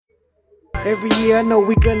Every year I know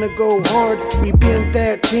we gonna go hard. We been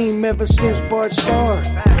that team ever since Bart started.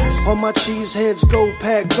 All my cheese heads go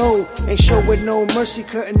pack go. Ain't showing no mercy,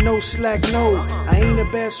 cutting no slack, no. I ain't a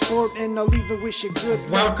bad sport and I'll even wish you good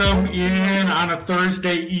luck. Welcome in on a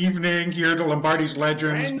Thursday evening here to Lombardi's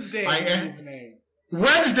Legends.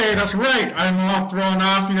 Wednesday, that's right. I'm all thrown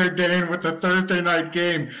off here, Dane, with the Thursday night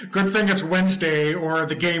game. Good thing it's Wednesday, or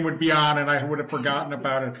the game would be on and I would have forgotten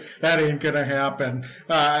about it. That ain't gonna happen.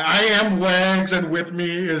 I am Wags, and with me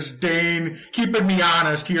is Dane, keeping me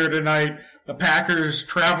honest here tonight. The Packers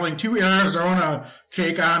traveling to Arizona,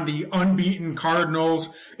 take on the unbeaten Cardinals,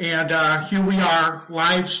 and here we are,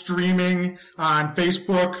 live streaming on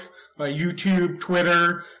Facebook, YouTube,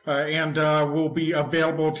 Twitter, and will be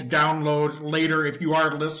available to download later if you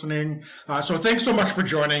are listening. So thanks so much for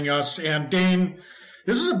joining us. And Dane,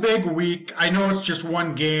 this is a big week. I know it's just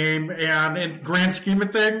one game, and in the grand scheme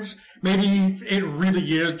of things, maybe it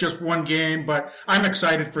really is just one game, but I'm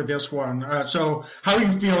excited for this one. So how are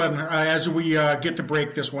you feeling as we get to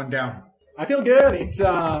break this one down? I feel good. It's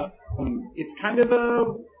kind of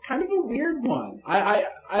a weird one. I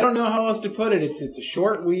don't know how else to put it. It's a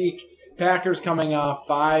short week. Packers coming off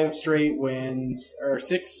 5 straight wins, or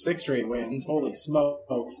six straight wins. Holy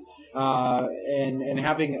smokes! And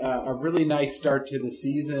having a really nice start to the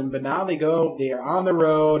season. But now they are on the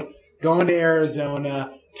road, going to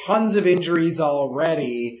Arizona. Tons of injuries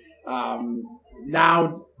already.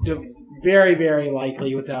 Now, very, very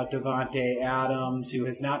likely without Davante Adams, who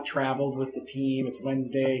has not traveled with the team. It's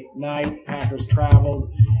Wednesday night. Packers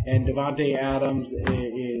traveled, and Davante Adams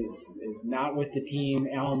is not with the team.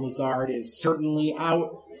 Allen Lazard is certainly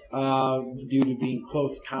out due to being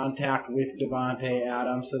close contact with Davante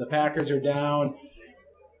Adams. So the Packers are down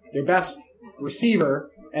their best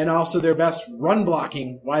receiver and also their best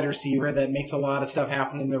run-blocking wide receiver that makes a lot of stuff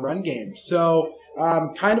happen in the run game. So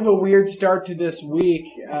kind of a weird start to this week,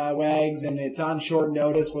 Wags, and it's on short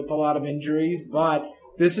notice with a lot of injuries, but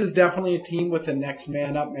this is definitely a team with a next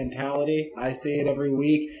man up mentality. I say it every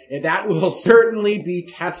week, and that will certainly be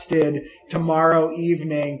tested tomorrow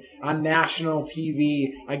evening on national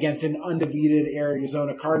TV against an undefeated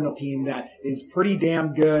Arizona Cardinal team that is pretty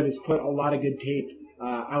damn good, has put a lot of good tape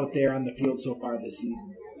out there on the field so far this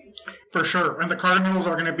season. For sure. And the Cardinals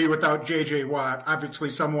are going to be without J.J. Watt, obviously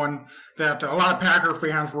someone that a lot of Packer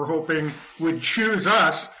fans were hoping would choose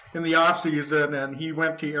us in the offseason, and he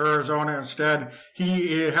went to Arizona instead.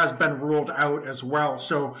 He has been ruled out as well.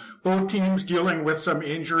 So both teams dealing with some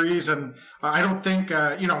injuries, and I don't think,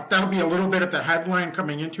 that'll be a little bit of the headline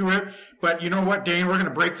coming into it. But you know what, Dane, we're going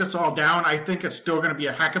to break this all down. I think it's still going to be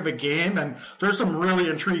a heck of a game, and there's some really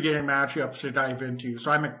intriguing matchups to dive into.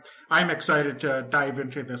 So I'm excited to dive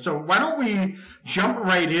into this. So why don't we jump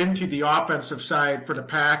right into the offensive side for the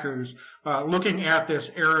Packers, looking at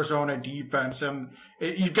this Arizona defense. And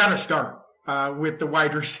you've got to start with the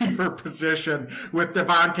wide receiver position, with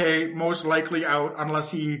Davante most likely out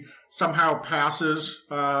unless he somehow passes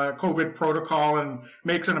COVID protocol and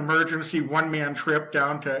makes an emergency one-man trip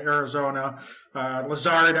down to Arizona.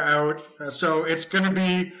 Lazard out. So it's going to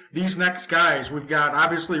be these next guys. We've got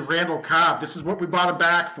obviously Randall Cobb. This is what we bought him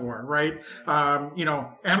back for, right?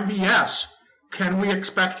 MVS. Can we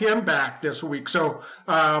expect him back this week? So,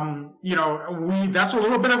 that's a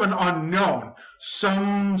little bit of an unknown.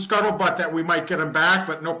 Some scuttlebutt that we might get him back,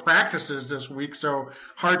 but no practices this week. So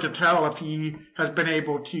hard to tell if he has been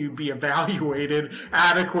able to be evaluated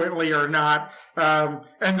adequately or not. And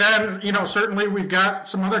then, certainly we've got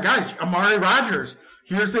some other guys. Amari Rodgers.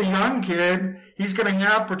 Here's a young kid. He's going to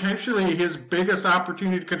have potentially his biggest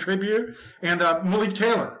opportunity to contribute. And Malik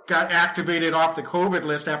Taylor got activated off the COVID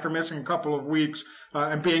list after missing a couple of weeks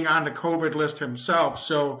and being on the COVID list himself.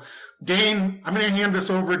 So, Dane, I'm going to hand this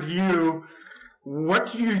over to you.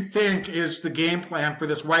 What do you think is the game plan for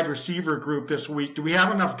this wide receiver group this week? Do we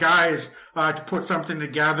have enough guys to put something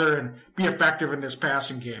together and be effective in this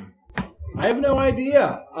passing game? I have no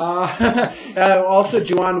idea. Also,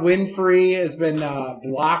 Juwan Winfrey has been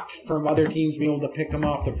blocked from other teams being able to pick him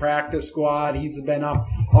off the practice squad. He's been up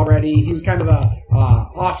already. He was kind of a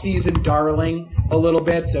off-season darling a little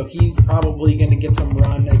bit, so he's probably going to get some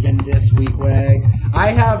run again this week, Wags.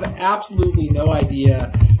 I have absolutely no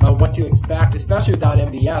idea what to expect, especially without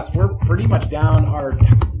MVS. We're pretty much down our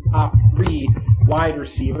top 3 wide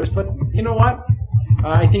receivers, but you know what?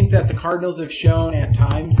 I think that the Cardinals have shown at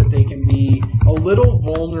times that they can be a little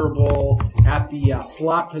vulnerable at the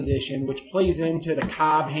slot position, which plays into the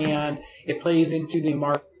Cobb hand. It plays into the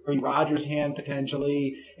Amari Rodgers hand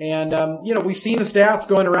potentially. And, we've seen the stats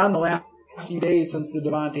going around the last few days since the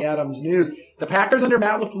Davante Adams news. The Packers under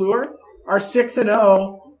Matt LaFleur are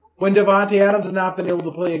 6-0 when Davante Adams has not been able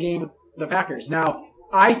to play a game with the Packers. Now,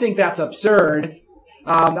 I think that's absurd.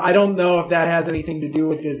 I don't know if that has anything to do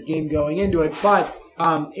with this game going into it, but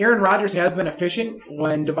Aaron Rodgers has been efficient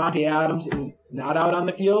when Davante Adams is not out on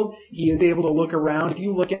the field. He is able to look around. If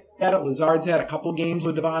you look at it, Lazard's had a couple games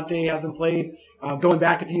where Davante hasn't played. Going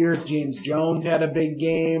back a few years, James Jones had a big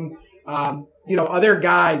game. Other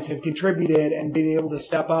guys have contributed and been able to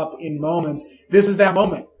step up in moments. This is that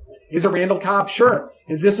moment. Is it Randall Cobb? Sure.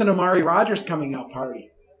 Is this an Amari Rodgers coming out party?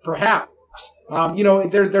 Perhaps.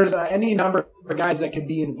 There's any number of guys that could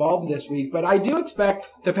be involved this week, but I do expect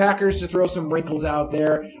the Packers to throw some wrinkles out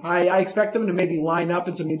there. I expect them to maybe line up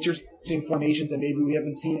in some interesting formations that maybe we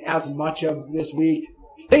haven't seen as much of this week.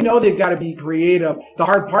 They know they've got to be creative. The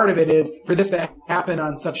hard part of it is for this to happen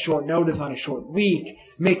on such short notice on a short week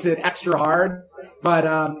makes it extra hard. But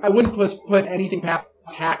I wouldn't put anything past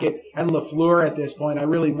Hackett and LaFleur at this point. I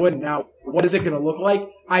really wouldn't. Now, what is it going to look like?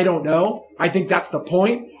 I don't know. I think that's the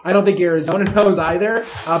point. I don't think Arizona knows either.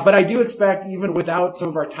 But I do expect, even without some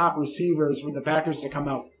of our top receivers, for the Packers to come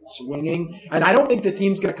out swinging. And I don't think the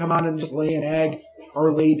team's going to come out and just lay an egg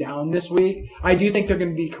or lay down this week. I do think they're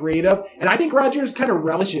going to be creative. And I think Rodgers kind of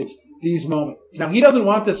relishes these moments. Now, he doesn't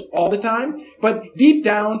want this all the time, but deep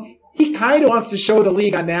down, he kind of wants to show the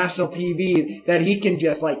league on national TV that he can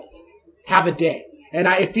just, have a day. And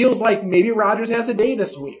it feels like maybe Rodgers has a day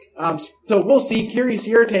this week. So we'll see. Curious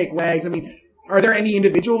your take, Wags. I mean, are there any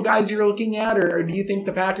individual guys you're looking at, or do you think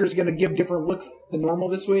the Packers are going to give different looks than normal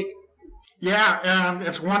this week? Yeah, and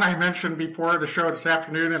it's one I mentioned before the show this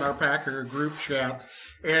afternoon in our Packer group chat,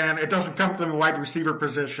 and it doesn't come from the wide receiver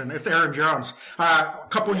position. It's Aaron Jones. A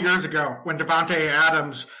couple years ago, when Davante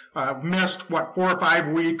Adams missed, 4 or 5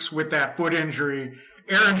 weeks with that foot injury,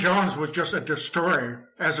 Aaron Jones was just a destroyer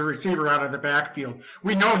as a receiver out of the backfield.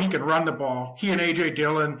 We know he can run the ball. He and A.J.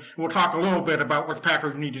 Dillon, we'll talk a little bit about what the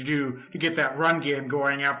Packers need to do to get that run game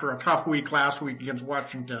going after a tough week last week against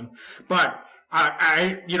Washington. But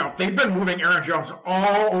they've been moving Aaron Jones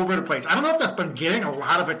all over the place. I don't know if that's been getting a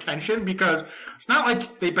lot of attention because it's not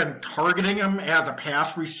like they've been targeting him as a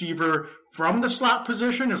pass receiver from the slot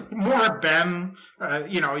position. It's more been,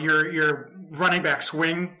 your running back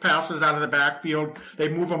swing passes out of the backfield. They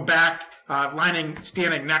move him back,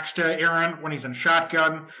 standing next to Aaron when he's in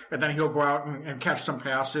shotgun, and then he'll go out and catch some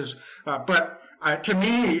passes. To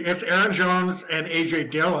me, it's Aaron Jones and A.J.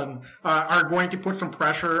 Dillon are going to put some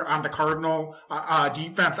pressure on the Cardinal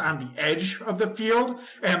defense on the edge of the field,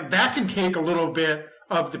 and that can take a little bit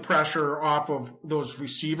of the pressure off of those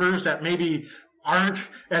receivers that maybe aren't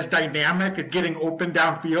as dynamic at getting open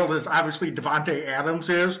downfield as obviously Davante Adams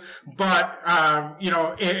is, but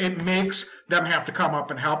it makes them have to come up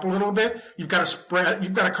and help a little bit. You've got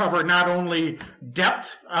to cover not only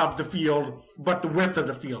depth of the field, but the width of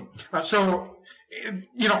the field. Not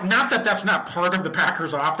that that's not part of the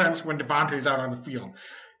Packers offense when Davante's out on the field.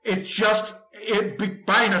 It's just,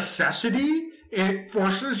 by necessity, it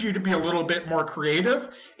forces you to be a little bit more creative.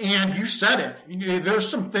 And you said it. There's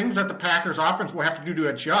some things that the Packers offense will have to do to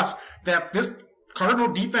adjust that this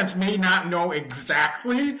Cardinal defense may not know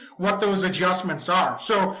exactly what those adjustments are.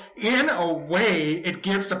 So in a way, it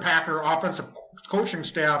gives the Packer offensive coaching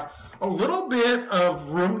staff a little bit of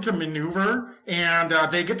room to maneuver, and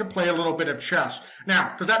they get to play a little bit of chess.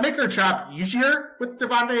 Now, does that make their job easier with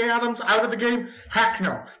Davante Adams out of the game? Heck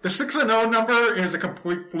no. The 6-0 number is a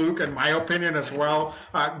complete fluke, in my opinion, as well.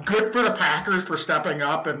 Good for the Packers for stepping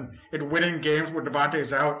up and winning games when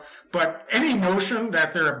Davante's out, but any notion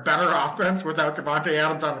that they're a better offense without Davante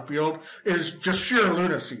Adams on the field is just sheer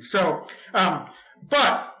lunacy. So,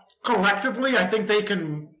 but collectively, I think they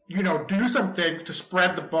can do some things to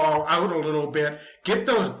spread the ball out a little bit, get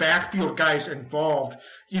those backfield guys involved.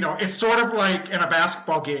 It's sort of like in a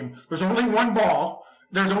basketball game. There's only one ball.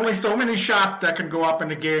 There's only so many shots that can go up in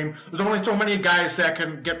the game. There's only so many guys that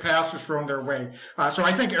can get passes thrown their way. So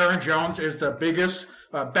I think Aaron Jones is the biggest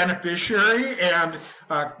beneficiary, and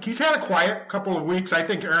he's had a quiet couple of weeks. I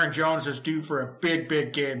think Aaron Jones is due for a big,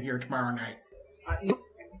 big game here tomorrow night. You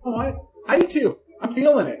know what? I do too. I'm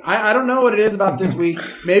feeling it. I don't know what it is about this week.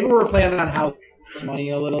 Maybe we're planning on house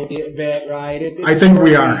money a little bit, right? It's I think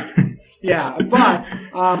we are. Yeah, but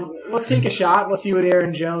let's take a shot. Let's see what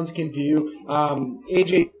Aaron Jones can do.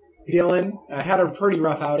 A.J. Dillon had a pretty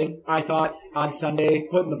rough outing, I thought, on Sunday,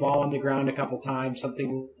 putting the ball on the ground a couple times,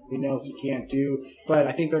 something we know he can't do. But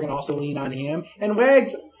I think they're going to also lean on him. And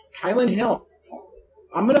Wags, Kylan Hill.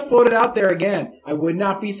 I'm going to float it out there again. I would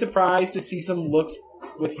not be surprised to see some looks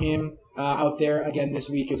with him out there again this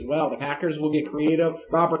week as well. The Packers will get creative.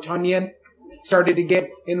 Robert Tonyan started to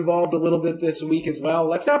get involved a little bit this week as well.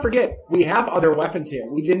 Let's not forget, we have other weapons here.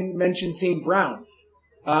 We didn't mention St. Brown.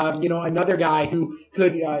 Another guy who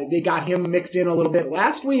could, they got him mixed in a little bit.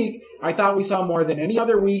 Last week, I thought we saw more than any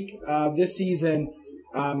other week this season.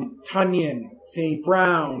 Tunyon, St.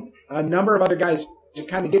 Brown, a number of other guys just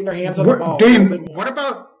kind of getting their hands on the ball. Dane,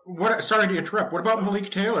 sorry to interrupt. What about Malik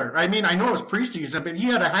Taylor? I mean, I know it was preseason, but he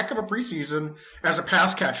had a heck of a preseason as a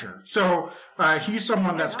pass catcher. So he's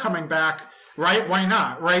someone that's coming back, right? Why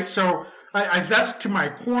not, right? So that's to my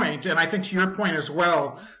point, and I think to your point as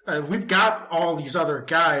well. We've got all these other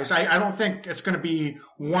guys. I don't think it's going to be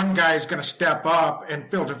one guy's going to step up and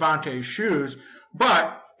fill Devontae's shoes,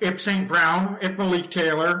 but if St. Brown, if Malik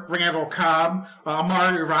Taylor, Randall Cobb,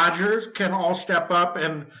 Amari Rogers can all step up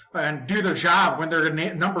and do their job when their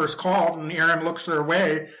number is called and Aaron looks their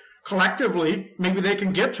way, collectively, maybe they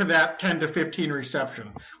can get to that 10 to 15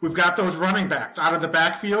 reception. We've got those running backs out of the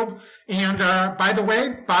backfield. And by the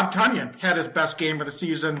way, Bob Tunyon had his best game of the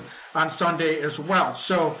season on Sunday as well.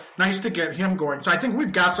 So nice to get him going. So I think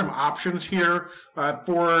we've got some options here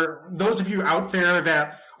for those of you out there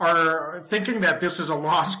that are thinking that this is a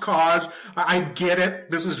lost cause. I get it.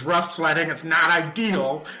 This is rough sledding. It's not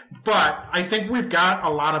ideal, but I think we've got a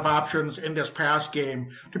lot of options in this pass game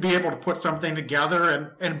to be able to put something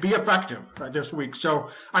together and be effective this week. So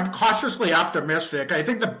I'm cautiously optimistic. I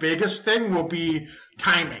think the biggest thing will be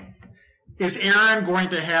timing. Is Aaron going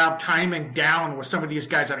to have timing down with some of these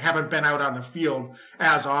guys that haven't been out on the field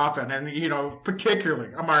as often? And,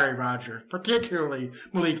 particularly Amari Rogers, particularly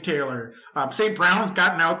Malik Taylor. St. Brown's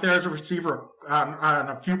gotten out there as a receiver on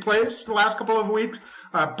a few plays the last couple of weeks,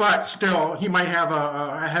 but still he might have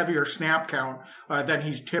a heavier snap count than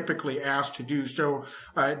he's typically asked to do. So,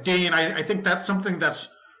 Dane, I think that's something that's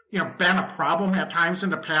been a problem at times in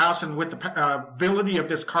the past, and with the ability of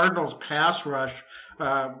this Cardinals pass rush,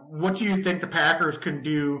 what do you think the Packers can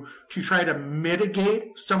do to try to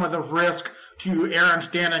mitigate some of the risk to Aaron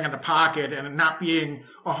standing in the pocket and not being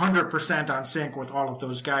 100% on sync with all of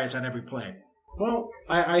those guys on every play? Well,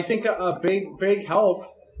 I think a big help,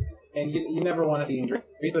 and you never want to see injuries,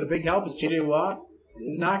 but a big help is J.J. Watt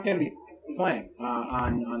is not going to be playing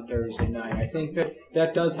on Thursday night. I think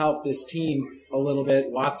that does help this team a little bit.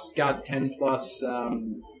 Watt's got 10-plus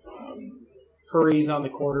hurries on the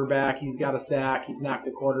quarterback. He's got a sack. He's knocked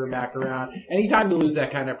the quarterback around. Anytime you lose that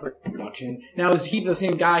kind of production. Now, is he the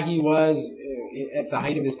same guy he was at the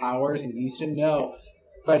height of his powers in Houston? No.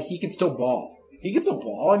 But he can still ball. He can still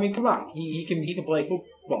ball. I mean, come on. He can play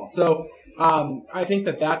football. So I think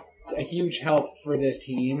that's a huge help for this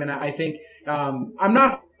team. And I think I'm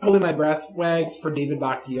not holding my breath, Wags, for David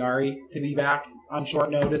Bakhtiari to be back on short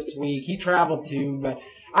notice this week. He traveled too, but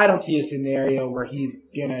I don't see a scenario where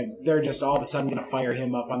they're just all of a sudden going to fire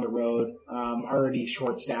him up on the road, already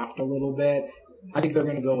short-staffed a little bit. I think they're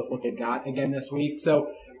going to go with what they've got again this week.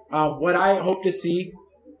 So what I hope to see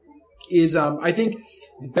is I think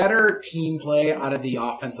better team play out of the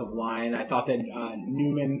offensive line. I thought that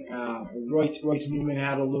Royce Newman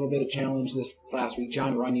had a little bit of challenge this last week.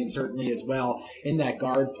 John Runyon certainly as well in that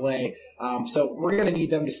guard play. So we're going to need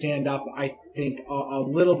them to stand up, I think, a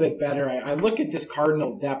little bit better. I look at this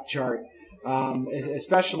Cardinal depth chart,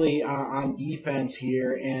 especially on defense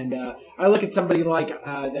here, and I look at somebody like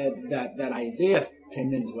that Isaiah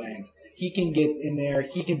Simmons, Wags. He can get in there.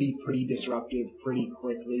 He can be pretty disruptive pretty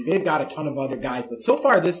quickly. They've got a ton of other guys. But so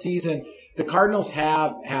far this season, the Cardinals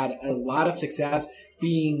have had a lot of success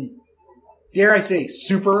being, dare I say,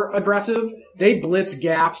 super aggressive. They blitz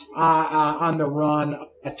gaps on the run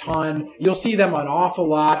a ton. You'll see them an awful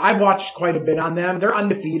lot. I've watched quite a bit on them. They're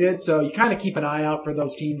undefeated, so you kind of keep an eye out for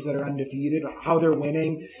those teams that are undefeated, how they're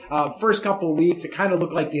winning. First couple of weeks, it kind of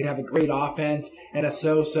looked like they'd have a great offense and a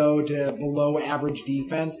so-so to below average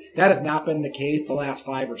defense. That has not been the case the last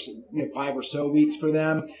 5 or so weeks for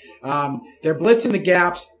them. They're blitzing the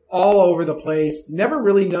gaps all over the place. Never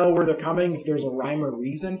really know where they're coming, if there's a rhyme or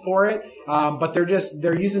reason for it. But they're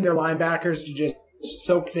using their linebackers to just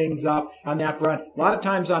soak things up on that front. A lot of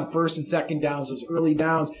times on first and second downs, those early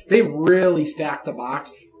downs, they really stack the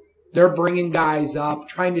box. They're bringing guys up,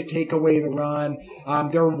 trying to take away the run.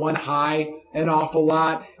 They're one high an awful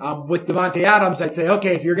lot. With Davante Adams, I'd say,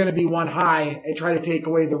 okay, if you're going to be one high and try to take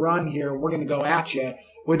away the run here, we're going to go at you.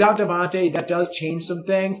 Without Davante, that does change some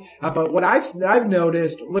things. But what I've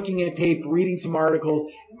noticed, looking at tape, reading some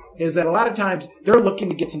articles, is that a lot of times they're looking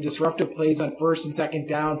to get some disruptive plays on first and second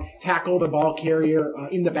down, tackle the ball carrier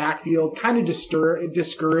in the backfield, kind of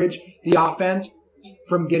discourage the offense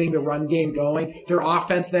from getting the run game going. Their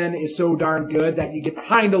offense then is so darn good that you get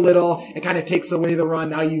behind a little, it kind of takes away the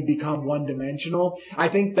run. Now you've become one-dimensional. I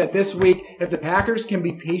think that this week, if the Packers can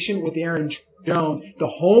be patient with Aaron Jones, the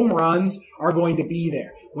home runs are going to be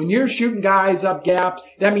there. when you're shooting guys up gaps,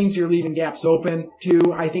 that means you're leaving gaps open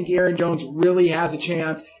too. I think Aaron Jones really has a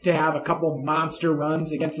chance to have a couple monster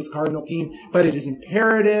runs against this Cardinal team, but it is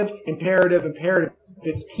imperative.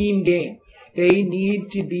 It's team game. They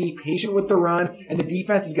need to be patient with the run, and the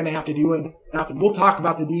defense is going to have to do nothing. We'll talk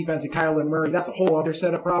about the defense and Kyler Murray. That's a whole other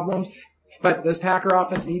set of problems. But this Packer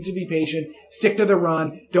offense needs to be patient, stick to the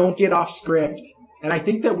run, don't get off script. And I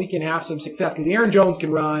think that we can have some success because Aaron Jones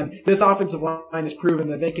can run. This offensive line has proven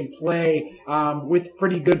that they can play with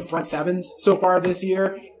pretty good front sevens so far this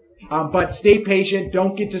year. But stay patient.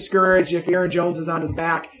 Don't get discouraged if Aaron Jones is on his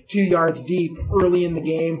back 2 yards deep early in the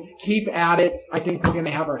game. Keep at it. I think we're going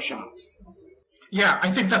to have our shots. Yeah,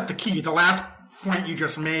 I think that's the key. The last point you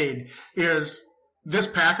just made is this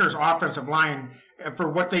Packers offensive line,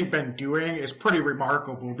 for what they've been doing, is pretty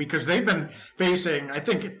remarkable because they've been facing, I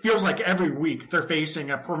think it feels like every week they're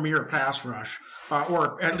facing a premier pass rush,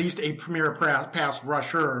 or at least a premier pass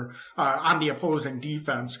rusher on the opposing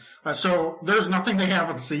defense. So there's nothing they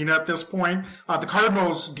haven't seen at this point. The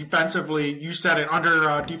Cardinals defensively, you said it,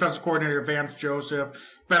 under defensive coordinator Vance Joseph,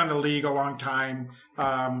 been in the league a long time,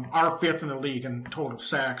 are fifth in the league in total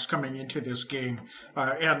sacks coming into this game.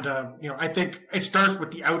 I think it starts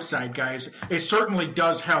with the outside guys. It certainly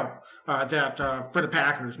does help that for the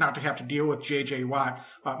Packers not to have to deal with J.J. Watt.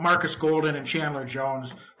 Marcus Golden and Chandler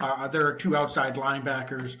Jones, their two outside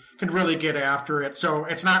linebackers, can really get after it. So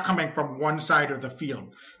it's not coming from one side of the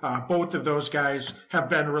field. Both of those guys have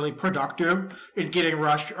been really productive in getting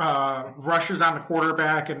rushes on the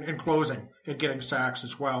quarterback and closing and getting sacks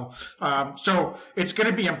as well. So it's going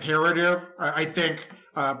to be imperative, I think,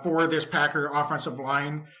 for this Packer offensive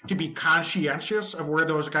line to be conscientious of where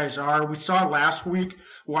those guys are. We saw last week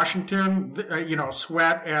Washington,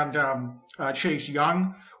 Sweat and Chase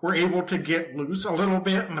Young were able to get loose a little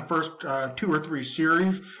bit in the first 2 or 3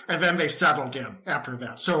 series, and then they settled in after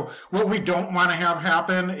that. So what we don't want to have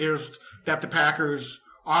happen is that the Packers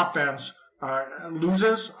offense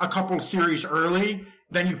loses a couple series early,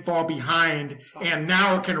 then you fall behind, and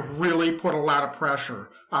now it can really put a lot of pressure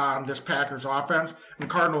on this Packers offense. And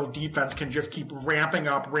Cardinals defense can just keep ramping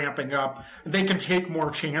up. They can take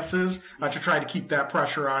more chances to try to keep that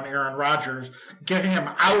pressure on Aaron Rodgers, get him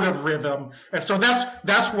out of rhythm. And so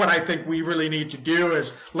that's what I think we really need to do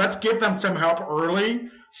is let's give them some help early,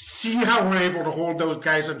 see how we're able to hold those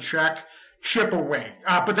guys in check, chip away.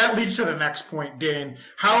 But that leads to the next point, Dane.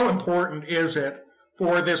 How important is it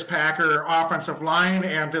for this Packer offensive line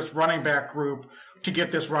and this running back group to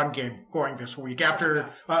get this run game going this week after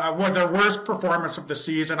their worst performance of the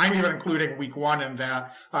season? I'm even including week 1 in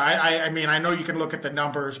that. I mean, I know you can look at the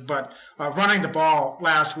numbers, but running the ball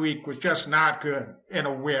last week was just not good in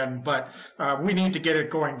a win. But we need to get it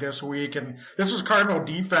going this week. And this is Cardinal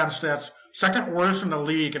defense that's second worst in the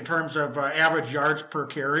league in terms of average yards per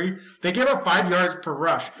carry. They give up 5 yards per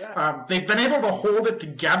rush. Yes. They've been able to hold it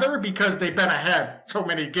together because they've been ahead so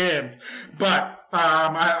many games. But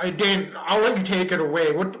Dane, I'll let you take it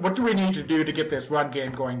away. What do we need to do to get this run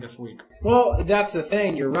game going this week? Well, that's the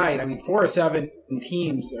thing. You're right. I mean, 4 of 7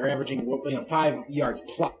 teams are averaging 5 yards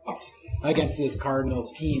plus against this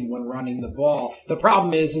Cardinals team when running the ball. The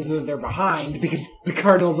problem is that they're behind because the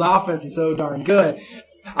Cardinals offense is so darn good.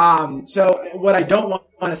 So what I don't want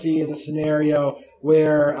to see is a scenario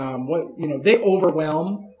where, they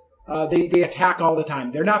overwhelm, they attack all the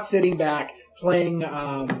time. They're not sitting back playing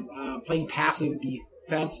passive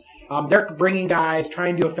defense. They're bringing guys,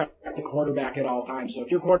 trying to affect the quarterback at all times. So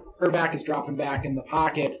if your quarterback is dropping back in the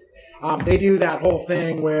pocket, they do that whole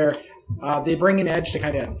thing where, they bring an edge to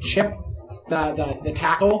kind of chip the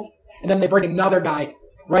tackle, and then they bring another guy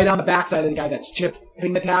right on the backside of the guy that's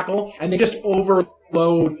chipping the tackle, and they just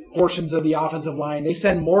overload portions of the offensive line. They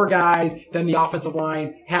send more guys than the offensive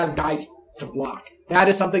line has guys to block. That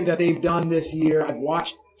is something that they've done this year. I've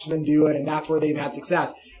watched them do it, and that's where they've had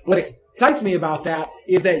success. What excites me about that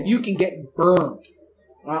is that you can get burned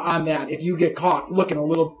on that if you get caught looking a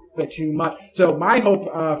little bit too much. So my hope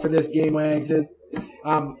for this game, Wags, is,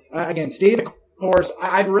 again, stay the course.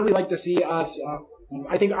 I'd really like to see us,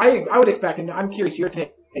 I think I would expect, and I'm curious your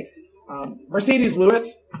take, Mercedes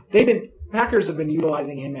Lewis, Packers have been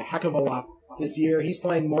utilizing him a heck of a lot this year. He's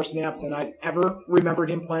playing more snaps than I've ever remembered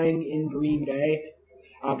him playing in Green Bay.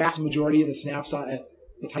 Vast majority of the snaps at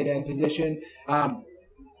the tight end position.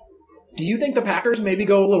 Do you think the Packers maybe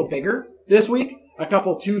go a little bigger this week? A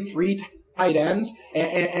couple, 2-3 tight ends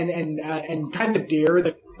and kind of dare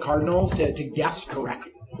the Cardinals to guess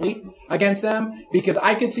correctly against them? Because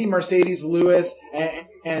I could see Mercedes Lewis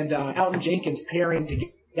and Elton Jenkins pairing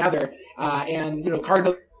together,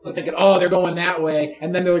 Cardinals are thinking, they're going that way,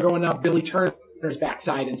 and then they're going up Billy Turner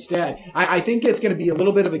backside instead. I think it's going to be a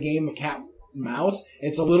little bit of a game of cat and mouse.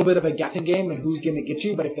 It's a little bit of a guessing game and who's going to get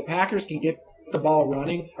you. But if the Packers can get the ball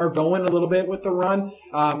running or going a little bit with the run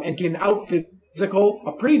and can out-physical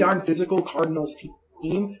a pretty darn physical Cardinals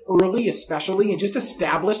team early especially and just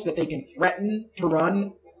establish that they can threaten to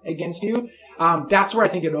run against you, that's where I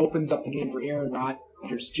think it opens up the game for Aaron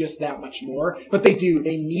Rodgers just that much more. But they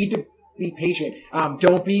need to be patient.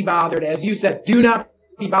 Don't be bothered. As you said, do not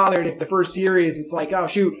be bothered if the first series it's like, oh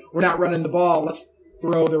shoot, we're not running the ball. Let's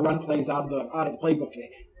throw the run plays out of the playbook today.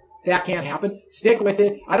 That can't happen. Stick with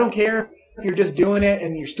it. I don't care if you're just doing it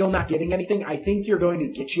and you're still not getting anything. I think you're going to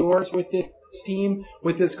get yours with this team,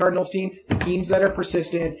 with this Cardinals team. The teams that are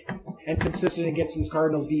persistent and consistent against this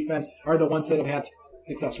Cardinals defense are the ones that have had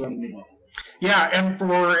success running the ball. Yeah, and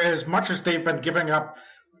for as much as they've been giving up,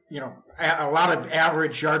 a lot of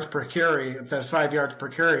average yards per carry, that's 5 yards per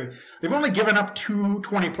carry, they've only given up 2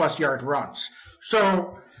 20-plus yard runs.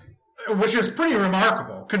 So, which is pretty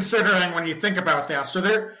remarkable considering when you think about that. So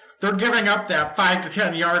they're giving up that 5 to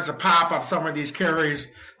 10 yards a pop on some of these carries,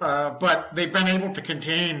 but they've been able to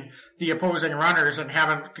contain the opposing runners and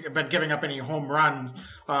haven't been giving up any home runs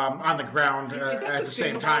on the ground at the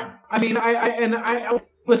same time. I mean, I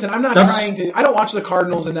listen, I'm not trying to, I don't watch the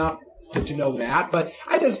Cardinals enough to know that, but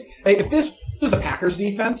if this was the Packers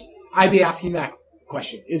defense, I'd be asking that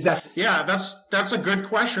question. Is that sustainable? Yeah, that's a good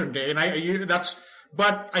question, Dane.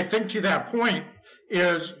 But I think to that point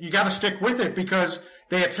is you got to stick with it because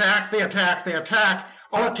they attack.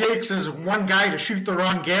 All it takes is one guy to shoot the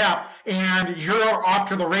wrong gap, and you're off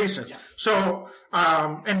to the races. Yes. So,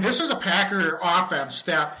 and this is a Packer offense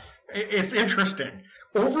that it's interesting.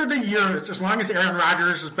 Over the years, as long as Aaron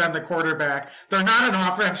Rodgers has been the quarterback, they're not an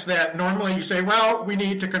offense that normally you say, well, we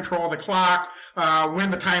need to control the clock,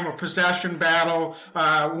 win the time of possession battle.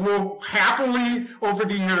 We'll happily, over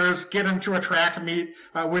the years, get into a track meet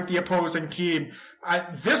with the opposing team.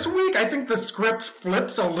 This week, I think the script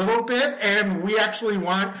flips a little bit, and we actually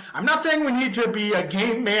I'm not saying we need to be a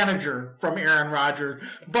game manager from Aaron Rodgers,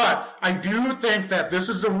 but I do think that this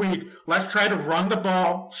is a week. Let's try to run the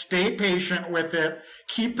ball, stay patient with it,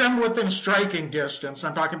 keep them within striking distance.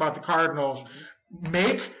 I'm talking about the Cardinals.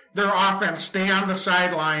 Make their offense stay on the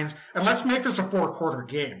sidelines, and let's make this a 4-quarter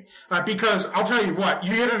game. Because I'll tell you what,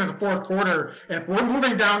 you get into the 4th quarter, and if we're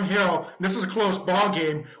moving downhill, this is a close ball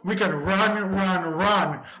game, we can run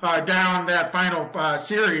down that final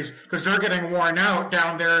series, because they're getting worn out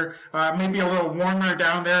down there, maybe a little warmer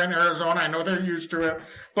down there in Arizona. I know they're used to it.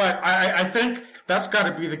 But I think that's got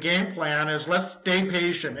to be the game plan is let's stay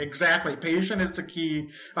patient. Exactly. Patient is the key,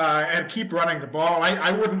 and keep running the ball.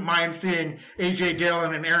 I wouldn't mind seeing A.J.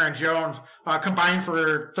 Dillon and Aaron Jones combine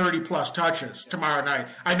for 30-plus touches tomorrow night.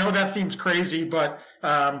 I know that seems crazy, but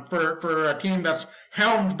for a team that's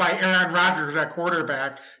helmed by Aaron Rodgers at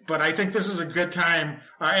quarterback, but I think this is a good time.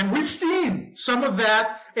 And we've seen some of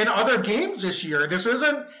that in other games this year. This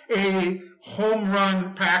isn't a home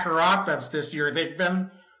run Packer offense this year. They've been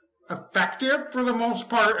effective for the most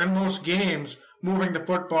part in most games, moving the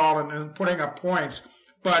football and putting up points.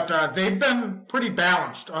 But they've been pretty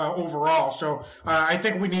balanced overall. So I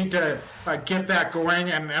think we need to get that going.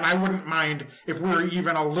 And I wouldn't mind if we're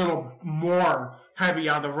even a little more heavy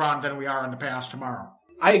on the run than we are in the past tomorrow.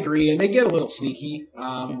 I agree. And they get a little sneaky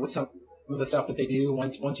with some of the stuff that they do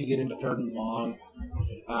once you get into 3rd and long.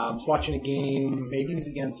 I was watching a game, maybe it was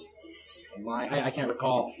against I can't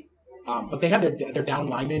recall. But they had their down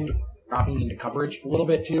linemen dropping into coverage a little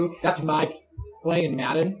bit too. That's my play in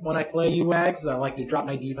Madden when I play UAGs. I like to drop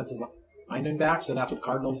my defensive linemen back, so that's what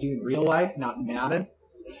Cardinals do in real life, not in Madden.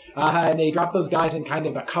 And they drop those guys in kind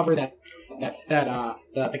of a cover that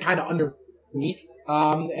kind of underneath,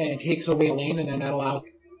 and it takes away a lane, and then that allows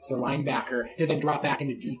the linebacker to then drop back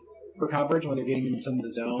into deeper coverage when they're getting into some of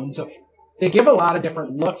the zones. So they give a lot of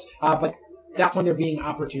different looks, but that's when they're being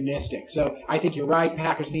opportunistic. So I think you're right.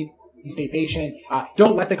 Packers need to stay patient.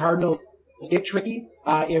 Don't let the Cardinals get tricky,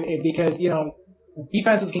 because,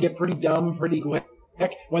 defenses can get pretty dumb pretty quick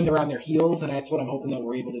when they're on their heels, and that's what I'm hoping that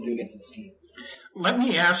we're able to do against this team. Let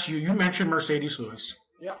me ask you, you mentioned Mercedes Lewis.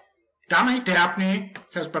 Yeah. Dominique Dafney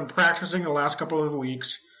has been practicing the last couple of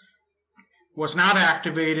weeks, was not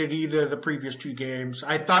activated either the previous 2 games.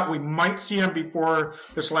 I thought we might see him before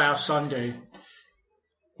this last Sunday.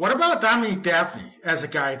 What about Dominique Dafney as a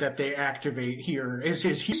guy that they activate here? Is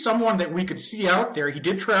he someone that we could see out there? He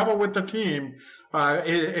did travel with the team,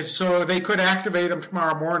 so they could activate him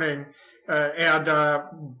tomorrow morning.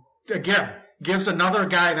 Again, gives another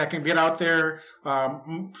guy that can get out there,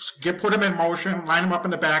 put him in motion, line him up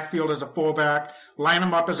in the backfield as a fullback, line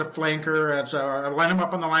him up as a flanker, line him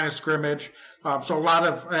up on the line of scrimmage. So a lot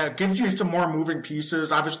of, gives you some more moving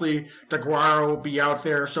pieces. Obviously, DeGuara will be out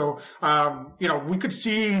there. So, we could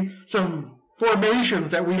see some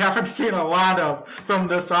formations that we haven't seen a lot of from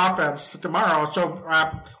this offense tomorrow. So,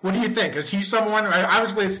 what do you think? Is he someone,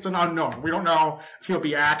 obviously it's an unknown. We don't know if he'll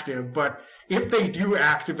be active, but if they do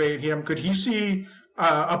activate him, could he see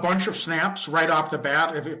a bunch of snaps right off the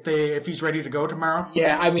bat if he's ready to go tomorrow?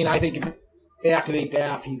 Yeah, I mean, I think if they activate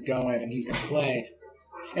Daff, he's going and he's going to play.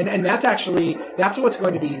 And that's what's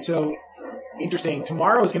going to be so interesting.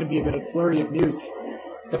 Tomorrow is going to be a bit of flurry of news.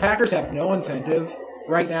 The Packers have no incentive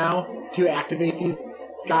right now to activate these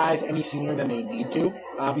guys any sooner than they need to,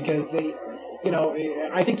 because they,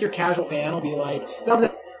 I think your casual fan will be like, no,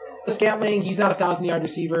 the Scantling, he's not a 1,000-yard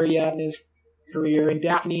receiver yet in his career, and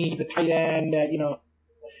Daphne, he's a tight end,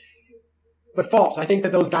 but false. I think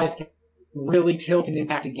that those guys can really tilt and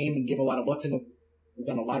impact a game and give a lot of looks, and have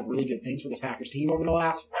done a lot of really good things for this Packers team over the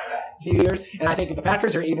last few years. And I think if the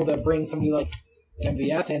Packers are able to bring somebody like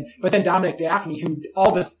MVS in, but then Dominic Daphne, who all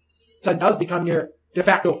of a sudden does become your de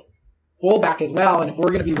facto fullback as well, and if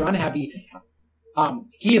we're going to be run heavy,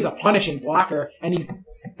 he is a punishing blocker, and he's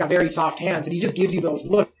got very soft hands, and he just gives you those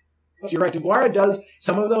looks. You're right, DeGuara does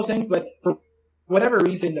some of those things, but for whatever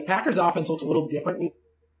reason, the Packers' offense looks a little different with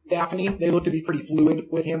Daphne. They look to be pretty fluid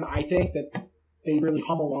with him. I think that they really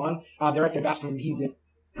hum along. They're at their best when he's in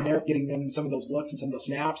there, getting them some of those looks and some of those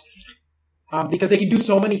snaps, because they can do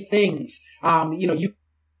so many things. You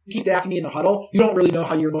keep Daphne in the huddle, you don't really know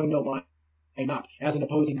how you're going to line up as an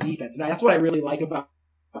opposing defense. And that's what I really like about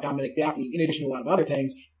Dominic Daphne, in addition to a lot of other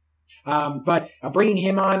things. But bringing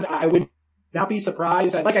him on, I would not be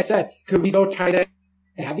surprised. Like I said, could we go tight end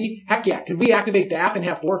heavy? Heck yeah. Could we activate Daff and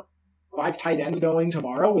have 4 or 5 tight ends going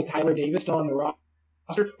tomorrow with Tyler Davis still on the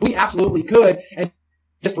roster? We absolutely could, and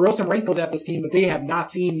just throw some wrinkles at this team that they have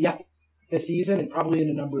not seen yet this season and probably in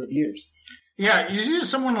a number of years. Yeah, you see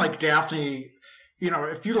someone like Daphne,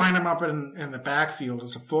 if you line him up in the backfield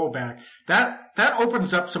as a fullback, that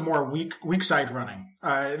opens up some more weak side running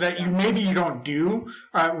that you don't do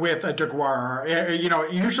with a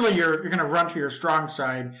DeGuara. Usually you're going to run to your strong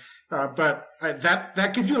side, but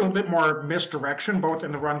that gives you a little bit more misdirection both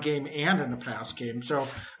in the run game and in the pass game. So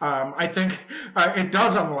I think it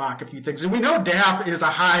does unlock a few things. And we know Daff is a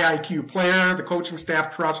high IQ player. The coaching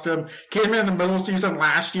staff trust him. Came in the middle season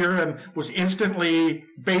last year and was instantly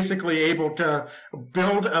basically able to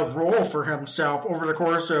build a role for himself over the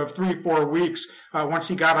course of 3-4 weeks once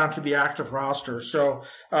he got onto the active roster. So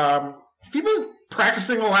if he's been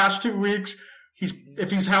practicing the last 2 weeks, if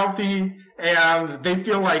he's healthy and they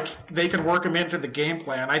feel like they can work him into the game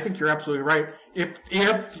plan, I think you're absolutely right.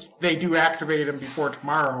 If they do activate him before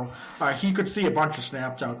tomorrow, he could see a bunch of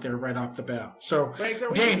snaps out there right off the bat. So, we're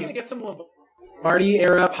just going to get some Lombardi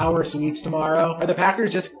era power sweeps tomorrow. Are the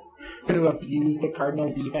Packers just going to abuse the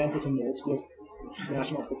Cardinals defense with some old school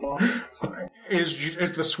national football? Is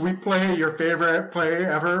the sweep play your favorite play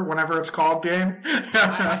ever? Whenever it's called, game?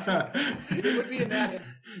 It would be in that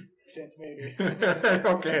sense, maybe.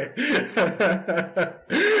 Okay.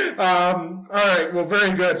 All right. Well,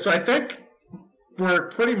 very good. So I think we're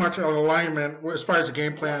pretty much in alignment as far as the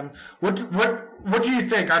game plan. What do you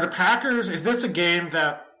think? Are the Packers? Is this a game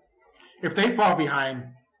that if they fall behind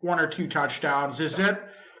 1 or 2 touchdowns,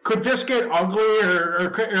 could this get ugly, or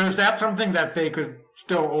is that something that they could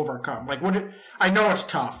still overcome? I know it's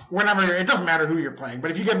tough. It doesn't matter who you're playing,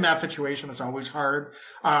 but if you get in that situation, it's always hard.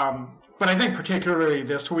 But I think particularly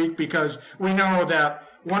this week, because we know that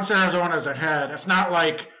once Arizona's ahead, it's not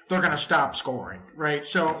like they're going to stop scoring, right?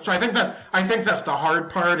 So I think that's the hard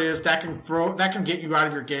part, is that can get you out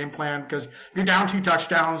of your game plan, because you're down 2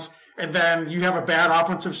 touchdowns and then you have a bad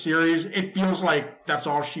offensive series. It feels like that's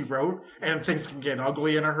all she wrote, and things can get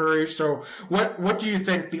ugly in a hurry. So what do you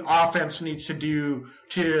think the offense needs to do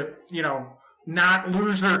to, not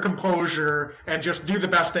lose their composure and just do the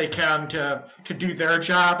best they can to do their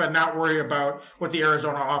job and not worry about what the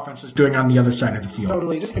Arizona offense is doing on the other side of the field?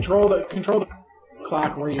 Totally. Just control the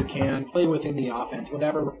clock where you can. Play within the offense.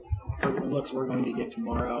 Whatever looks we're going to get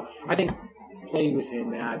tomorrow, I think play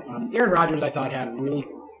within that. Aaron Rodgers, I thought, had a really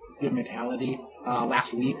good mentality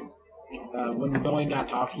last week. When the going got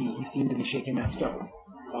tough, he seemed to be shaking that stuff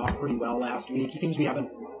off pretty well last week. He seems to be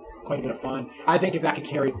having quite a bit of fun. I think if that could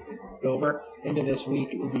carry over into this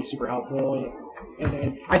week, it would be super helpful.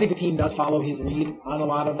 And I think the team does follow his lead on a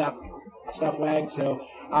lot of that stuff, Wag. So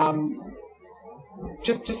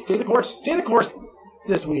just stay the course. Stay the course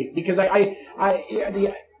this week, because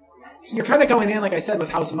you're kind of going in, like I said, with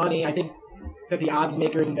house money. I think that the odds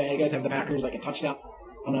makers in Vegas have the Packers like a touchdown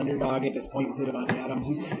underdog at this point with Davante Adams.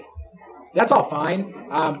 That's all fine.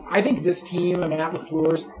 I think this team, Matt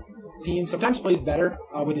LaFleur's team, sometimes plays better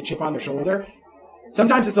with a chip on their shoulder.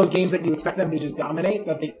 Sometimes it's those games that you expect them to just dominate,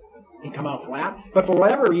 that they come out flat. But for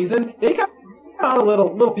whatever reason, they come out a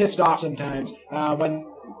little pissed off sometimes when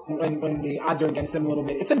the odds are against them a little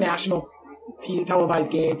bit. It's a national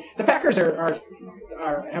televised game. The Packers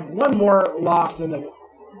have one more loss than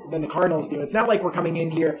the Cardinals do. It's not like we're coming in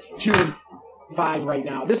here 2-5 right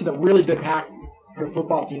now. This is a really good Packer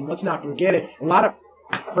football team. Let's not forget it. A lot of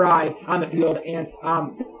pride on the field, and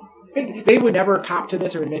they would never cop to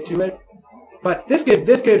this or admit to it. But this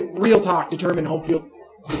could real talk determine home field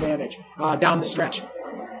advantage down the stretch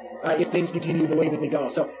if things continue the way that they go.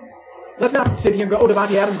 So let's not sit here and go,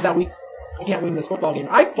 Davante Adams is out. We can't win this football game.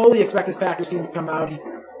 I fully expect this Packers team to come out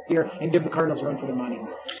here and give the Cardinals a run for their money.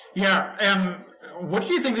 Yeah, and what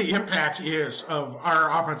do you think the impact is of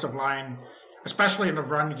our offensive line, especially in the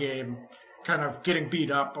run game, kind of getting beat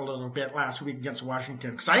up a little bit last week against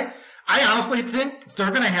Washington? Because I honestly think they're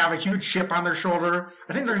going to have a huge chip on their shoulder.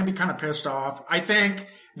 I think they're going to be kind of pissed off. I think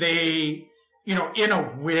they, in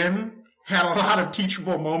a win, had a lot of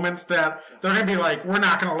teachable moments that they're going to be like, we're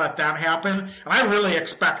not going to let that happen. And I really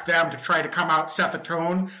expect them to try to come out, set the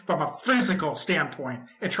tone from a physical standpoint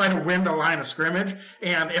and try to win the line of scrimmage.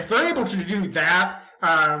 And if they're able to do that,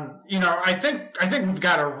 I think we've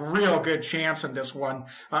got a real good chance in this one.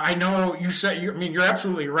 I know you're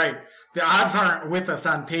absolutely right. The odds aren't with us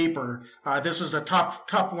on paper. This is a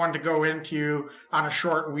tough one to go into on a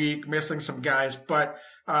short week, missing some guys. But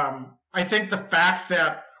I think the fact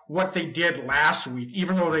that what they did last week,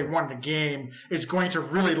 even though they won the game, is going to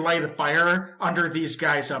really light a fire under these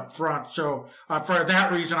guys up front. So for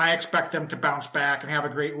that reason, I expect them to bounce back and have a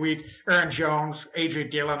great week. Aaron Jones, A.J.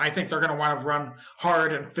 Dillon, I think they're going to want to run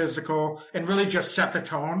hard and physical and really just set the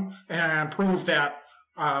tone and prove that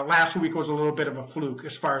last week was a little bit of a fluke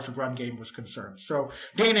as far as the run game was concerned. So,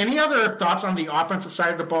 Dane, any other thoughts on the offensive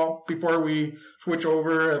side of the ball before we switch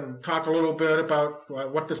over and talk a little bit about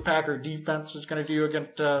what this Packer defense is going to do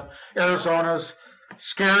against Arizona's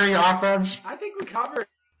scary offense? I think we covered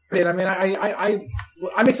it. I mean,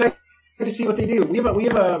 I'm excited to see what they do. We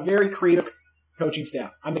have a very creative coaching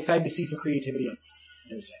staff. I'm excited to see some creativity on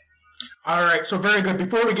Thursday. All right, so very good.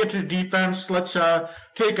 Before we get to the defense, let's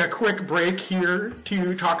take a quick break here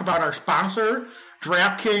to talk about our sponsor,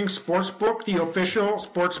 DraftKings Sportsbook, the official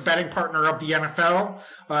sports betting partner of the NFL.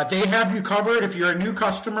 They have you covered if you're a new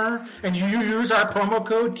customer and you use our promo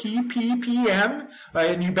code TPPN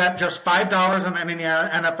and you bet just $5 on any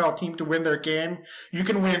NFL team to win their game. You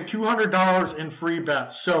can win $200 in free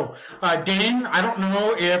bets. So, Dane, I don't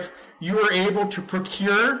know if you were able to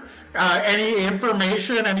procure any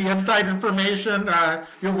information, any inside information.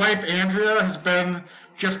 Your wife, Andrea, has been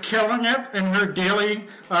just killing it in her daily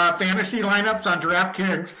fantasy lineups on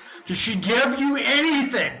DraftKings. Did she give you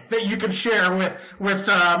anything that you can share with me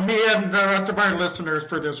and the rest of our listeners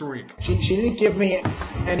for this week? She didn't give me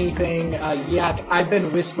anything yet. I've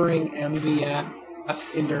been whispering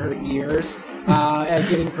MVS into her ears and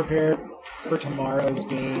getting prepared for tomorrow's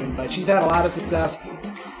game. But she's had a lot of success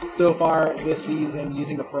so far this season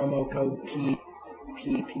using the promo code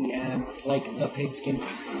TPPN, like the Pigskin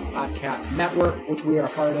Podcast Network, which we are a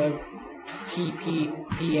part of.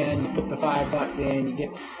 TPPN, you put the $5 in, you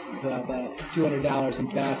get the $200 in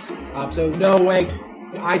bets. So no way,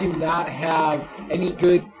 I do not have any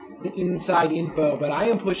good inside info, but I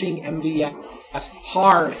am pushing MVS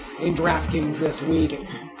hard in DraftKings this week.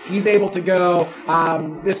 If he's able to go,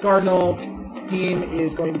 this Cardinal team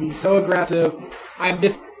is going to be so aggressive.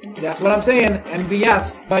 That's what I'm saying,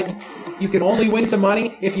 MVS, but you can only win some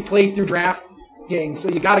money if you play through DraftKings, so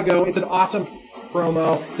you gotta go. It's an awesome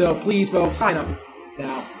promo, so please folks, sign up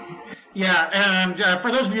now. Yeah, and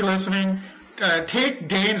for those of you listening, take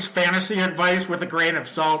Dane's fantasy advice with a grain of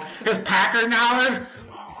salt. His Packer knowledge,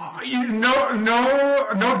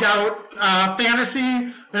 no doubt,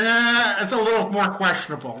 fantasy, it's a little more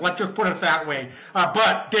questionable. Let's just put it that way.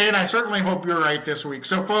 But, Dane, I certainly hope you're right this week.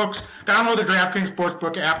 So, folks, download the DraftKings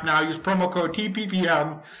Sportsbook app now. Use promo code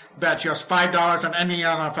TPPN. Bet just $5 on any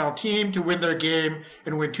NFL team to win their game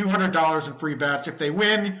and win $200 in free bets. If they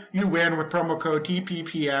win, you win with promo code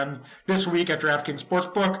TPPN this week at DraftKings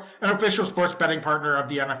Sportsbook, an official sports betting partner of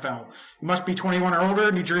the NFL. You must be 21 or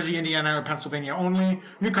older, New Jersey, Indiana, and Pennsylvania only.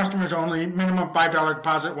 New customers only. Minimum $5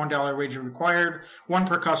 deposit, $1 wager required. One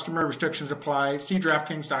per customer. Restrictions apply. See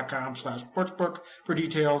DraftKings.com/sportsbook for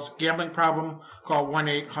details. Gambling problem? Call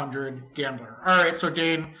 1-800-GAMBLER. All right, so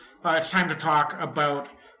Dane, it's time to talk about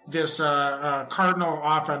this Cardinal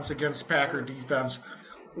offense against Packer defense.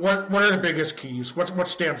 what are the biggest keys? What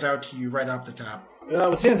stands out to you right off the top?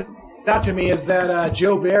 What stands out to me is that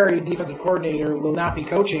Joe Barry, defensive coordinator, will not be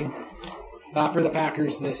coaching for the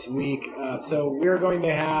Packers this week. So we're going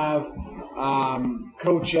to have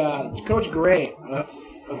Coach Gray,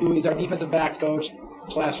 who is our defensive backs coach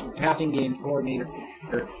 / passing game coordinator,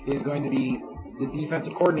 is going to be the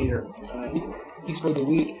defensive coordinator for the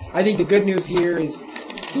week. I think the good news here is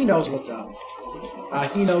he knows what's up.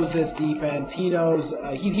 He knows this defense. He knows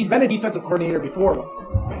he's been a defensive coordinator before.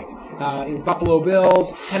 In Buffalo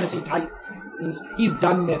Bills, Tennessee Titans. He's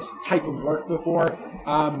done this type of work before.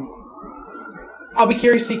 I'll be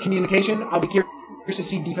curious to see communication. I'll be curious to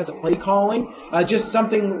see defensive play calling. Just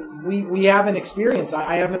something we haven't experienced.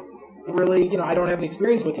 I haven't really, I don't have any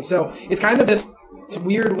experience with it. So it's kind of this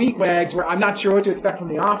weird week, Wags, where I'm not sure what to expect from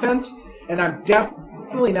the offense, and I'm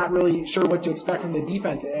definitely not really sure what to expect from the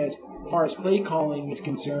defense as far as play calling is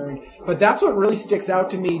concerned. But that's what really sticks out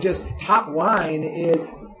to me, just top line, is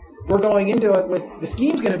we're going into it with the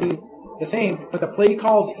scheme's going to be the same, but the play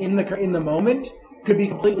calls in the moment could be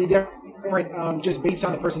completely different, just based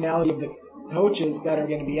on the personality of the coaches that are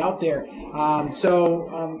going to be out there.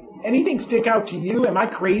 Anything stick out to you? Am I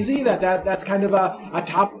crazy that's kind of a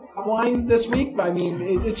top line this week? I mean,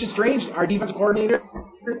 it's just strange. Our defensive coordinator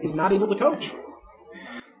is not able to coach.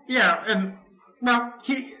 Yeah, and well,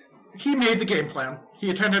 he made the game plan.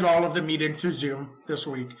 He attended all of the meetings through Zoom this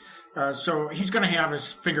week. So he's going to have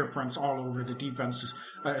his fingerprints all over the defenses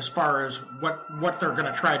as far as what they're going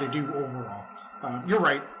to try to do overall. You're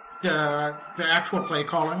right. The actual play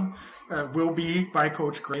calling will be by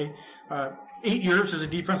Coach Gray. 8 years as a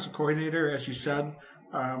defensive coordinator, as you said.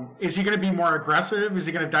 Is he going to be more aggressive? Is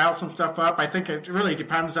he going to dial some stuff up? I think it really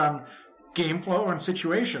depends on game flow and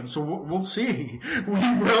situation. So we'll see.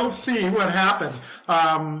 We will see what happens.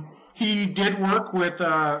 He did work with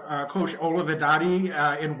Coach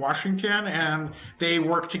Olivedati in Washington, and they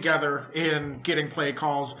worked together in getting play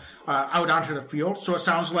calls out onto the field. So it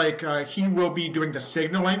sounds like he will be doing the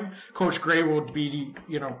signaling. Coach Gray will be,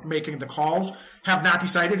 making the calls. Have not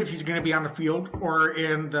decided if he's going to be on the field or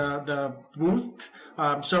in the booth.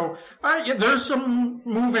 There's some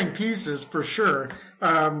moving pieces for sure.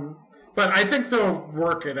 But I think they'll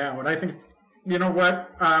work it out. I think, you know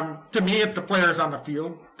what? To me, it's the players on the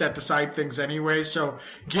field that decide things anyway. So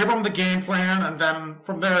give them the game plan, and then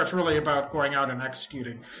from there, it's really about going out and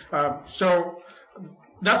executing. So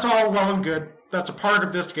that's all well and good. That's a part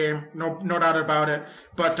of this game, no doubt about it.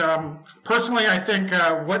 But personally, I think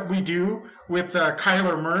what we do with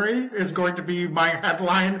Kyler Murray is going to be my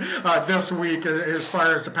headline this week as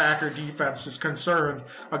far as the Packer defense is concerned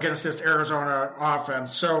against this Arizona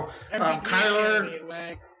offense. So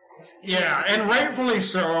Kyler... Yeah, and rightfully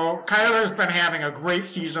so. Kyler's been having a great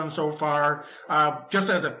season so far,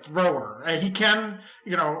 just as a thrower. He can,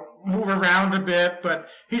 move around a bit, but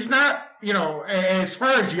he's not, as far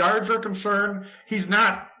as yards are concerned, he's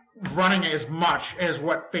not running as much as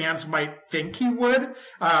what fans might think he would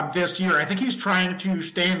this year. I think he's trying to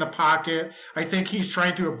stay in the pocket. I think he's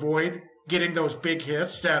trying to avoid getting those big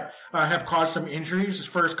hits that have caused some injuries his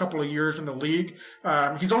first couple of years in the league.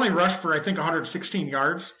 He's only rushed for, I think, 116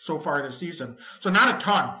 yards so far this season. So not a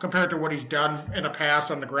ton compared to what he's done in the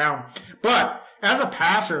past on the ground. But as a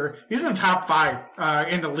passer, he's in the top 5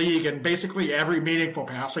 in the league in basically every meaningful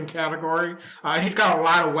passing category. And he's got a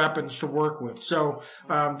lot of weapons to work with. So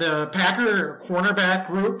the Packer cornerback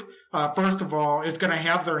group, first of all, is going to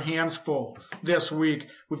have their hands full this week.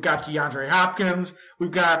 We've got DeAndre Hopkins.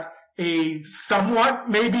 We've got a somewhat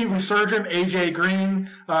maybe resurgent A.J. Green.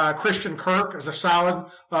 Christian Kirk is a solid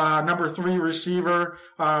number 3 receiver.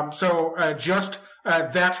 Just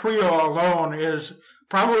that trio alone is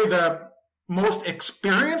probably the most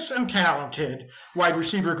experienced and talented wide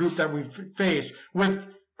receiver group that we've faced. With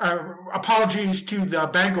apologies to the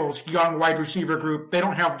Bengals' young wide receiver group, they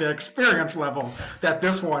don't have the experience level that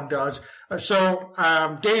this one does.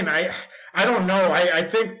 Dane, I don't know. I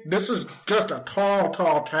think this is just a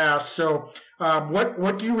tall task. So,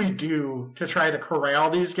 what do we do to try to corral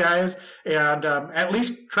these guys and at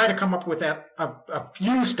least try to come up with a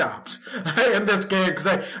few stops in this game? Because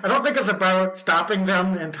I don't think it's about stopping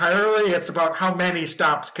them entirely. It's about how many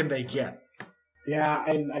stops can they get. Yeah,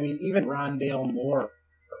 and I mean, even Rondale Moore,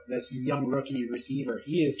 this young rookie receiver,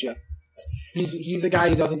 he's a guy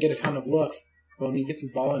who doesn't get a ton of looks. But when he gets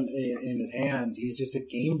his ball in his hands, he's just a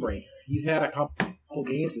game breaker. He's had a couple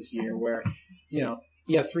games this year where,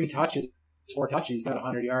 he has 4 touches, he's got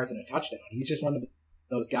 100 yards and a touchdown. He's just one of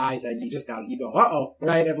those guys that you go, uh-oh,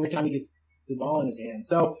 right, every time he gets the ball in his hand.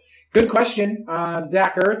 So, good question.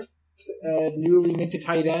 Zach Ertz, newly minted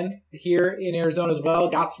tight end here in Arizona as well,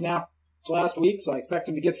 got snapped last week, so I expect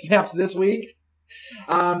him to get snaps this week.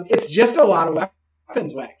 It's just a lot of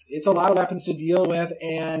weapons, Wax. It's a lot of weapons to deal with,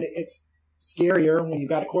 and it's scarier when you've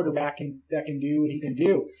got a quarterback that can do what he can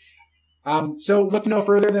do. So look no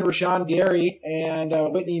further than Rashawn Gary and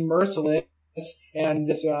Whitney Merciless and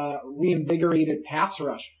this reinvigorated pass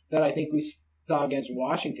rush that I think we saw against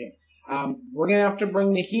Washington. We're going to have to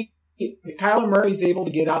bring the heat. If Kyler Murray's able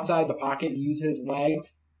to get outside the pocket and use his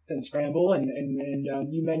legs and scramble, and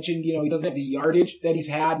you mentioned, he doesn't have the yardage that he's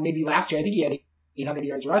had maybe last year. I think he had 800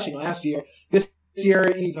 yards rushing last year. This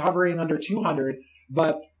year he's hovering under 200,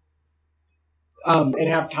 but and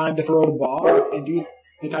have time to throw the ball and do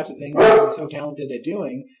the types of things that he's so talented at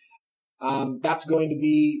doing. That's going to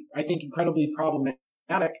be, I think, incredibly problematic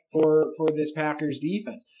for this Packers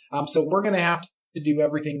defense. So we're going to have to do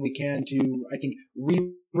everything we can to, I think,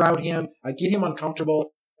 reroute him, get him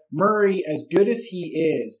uncomfortable. Murray, as good as he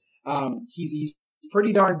is, he's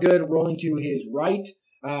pretty darn good rolling to his right.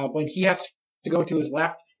 When he has to go to his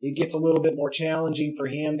left, it gets a little bit more challenging for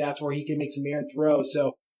him. That's where he can make some errant throws.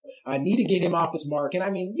 So I need to get him off his mark. And I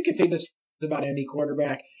mean, you can say this about any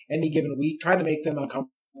quarterback any given week, try to make them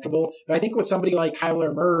uncomfortable. But I think with somebody like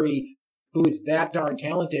Kyler Murray, who is that darn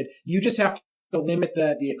talented, you just have to limit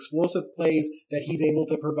the explosive plays that he's able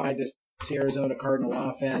to provide this Arizona Cardinal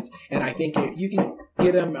offense. And I think if you can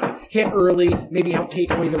get him hit early, maybe help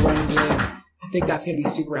take away the run game, I think that's going to be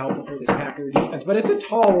super helpful for this Packer defense. But it's a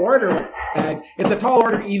tall order, Bags. It's a tall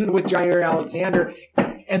order even with Jair Alexander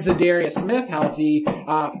and Zadarius Smith healthy.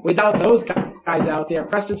 Without those guys out there,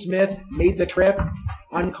 Preston Smith made the trip.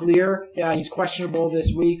 Unclear. He's questionable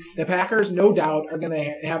this week. The Packers, no doubt, are going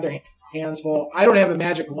to have their hands full. I don't have a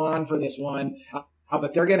magic wand for this one,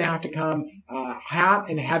 but they're going to have to come hot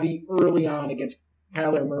and heavy early on against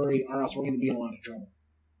Kyler Murray, or else we're going to be in a lot of trouble.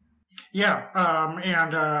 Yeah,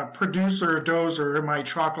 and producer Dozer in my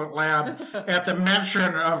chocolate lab at the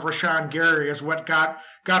mention of Rashawn Gary is what got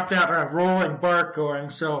that rolling bark going.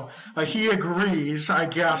 So he agrees, I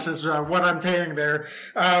guess, is what I'm saying there.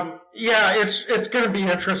 Yeah, it's going to be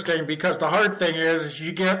interesting because the hard thing is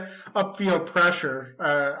you get upfield pressure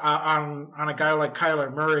on a guy like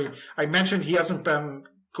Kyler Murray. I mentioned he hasn't been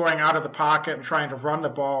going out of the pocket and trying to run the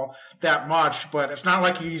ball that much, but it's not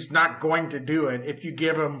like he's not going to do it. If you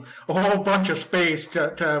give him a whole bunch of space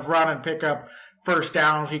to run and pick up first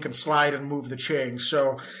downs, he can slide and move the chains.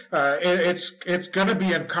 So it's going to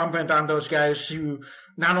be incumbent on those guys to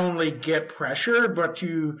not only get pressure, but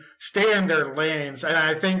to stay in their lanes. And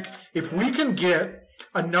I think if we can get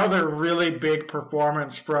another really big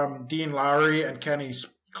performance from Dean Lowry and Kenny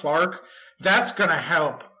Clark, that's going to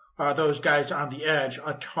help those guys on the edge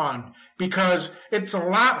a ton, because it's a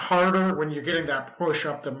lot harder when you're getting that push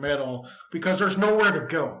up the middle because there's nowhere to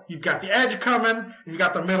go. You've got the edge coming, you've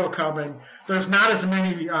got the middle coming. There's not as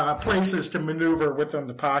many places to maneuver within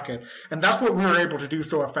the pocket. And that's what we were able to do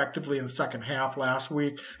so effectively in the second half last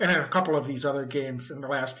week and in a couple of these other games in the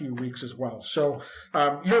last few weeks as well. So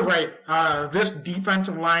you're right. This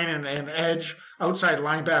defensive line and edge outside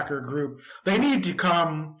linebacker group, they need to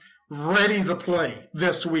come ready to play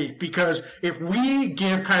this week, because if we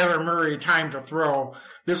give Kyler Murray time to throw,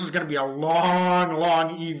 this is going to be a long,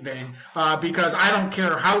 long evening, because I don't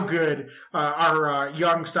care how good our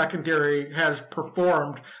young secondary has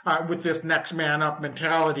performed with this next man up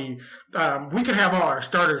mentality. We could have all our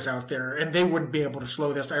starters out there, and they wouldn't be able to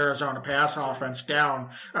slow this Arizona pass offense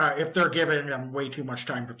down if they're giving them way too much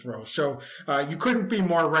time to throw. So you couldn't be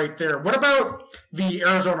more right there. What about the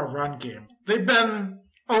Arizona run game? They've been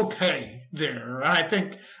okay there. And I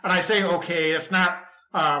think, and I say okay, it's not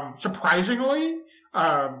surprisingly,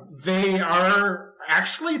 they are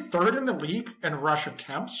actually third in the league in rush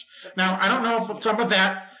attempts. Now, I don't know if some of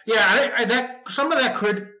that, some of that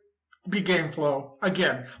could be game flow.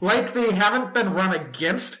 Again, like they haven't been run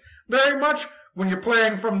against very much. When you're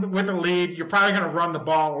playing with a lead, you're probably going to run the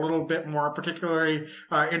ball a little bit more, particularly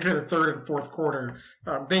into the third and fourth quarter.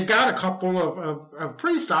 They've got a couple of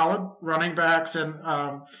pretty solid running backs, and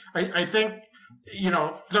I think,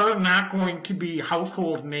 they're not going to be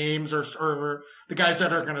household names or the guys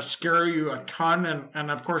that are going to scare you a ton. And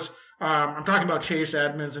of course, I'm talking about Chase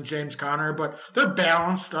Edmonds and James Conner, but they're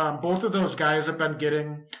balanced. Both of those guys have been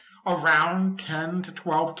getting around 10 to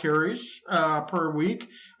 12 carries per week.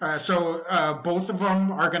 So both of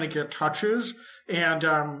them are going to get touches. And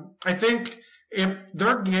I think if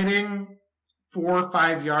they're getting 4 or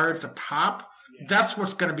 5 yards a pop, that's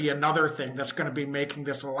what's going to be another thing that's going to be making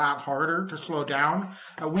this a lot harder to slow down.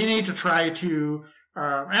 We need to try to,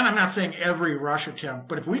 and I'm not saying every rush attempt,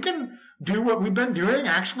 but if we can do what we've been doing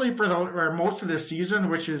actually for most of this season,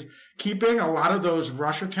 which is keeping a lot of those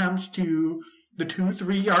rush attempts to the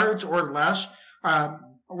 2-3 yards or less,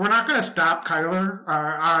 we're not going to stop Kyler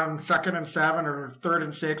on 2nd and 7 or 3rd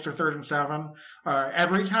and 6 or 3rd and 7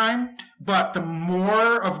 every time. But the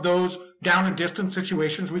more of those down and distance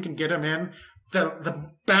situations we can get him in, the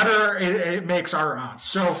better it makes our odds.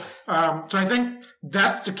 So I think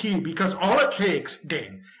that's the key, because all it takes,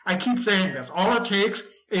 Dane, I keep saying this, all it takes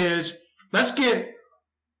is let's get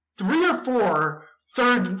 3 or 4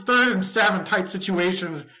 third and 7 type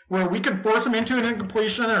situations where we can force them into an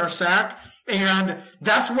incompletion or a sack. And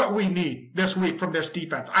that's what we need this week from this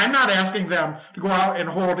defense. I'm not asking them to go out and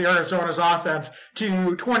hold Arizona's offense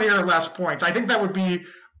to 20 or less points. I think that would be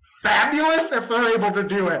fabulous if they're able to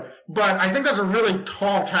do it. But I think that's a really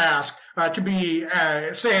tall task to be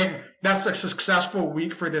saying that's a successful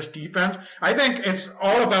week for this defense. I think it's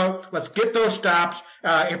all about let's get those stops.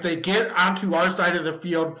 If they get onto our side of the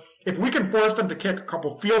field, if we can force them to kick a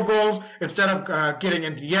couple field goals instead of getting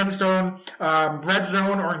into the end zone, red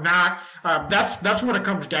zone or not, that's what it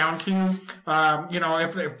comes down to.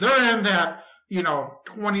 If they're in that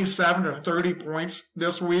 27 to 30 points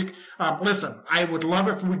this week. Listen, I would love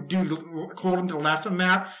if we do hold them to less than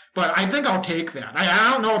that, but I think I'll take that.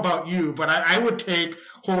 I don't know about you, but I would take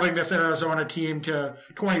holding this Arizona team to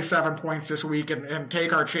 27 points this week and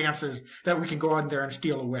take our chances that we can go in there and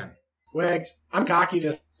steal a win. Wags, I'm cocky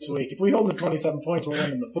this week. If we hold them 27 points, we're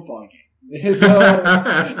winning the football game. So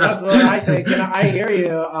that's what I think. And I hear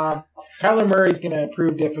you. Kyler Murray's going to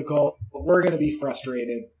prove difficult. We're going to be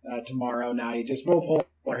frustrated tomorrow. Now, we'll pull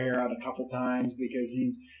our hair out a couple times because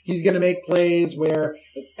he's going to make plays where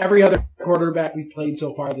every other quarterback we've played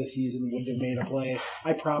so far this season wouldn't have made a play.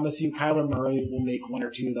 I promise you, Kyler Murray will make 1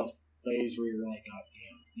 or 2 of those plays where you're like, oh,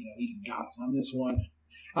 damn, he just got us on this one.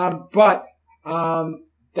 But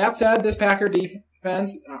that said, this Packer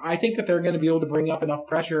defense, I think that they're going to be able to bring up enough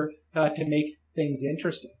pressure to make things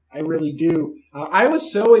interesting. I really do. I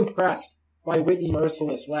was so impressed by Whitney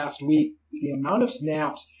Mercilus last week. The amount of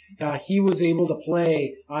snaps he was able to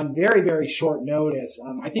play on very, very short notice.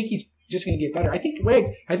 I think he's just going to get better. I think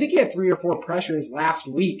he had 3 or 4 pressures last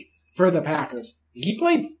week for the Packers. He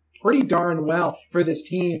played pretty darn well for this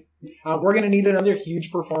team. We're going to need another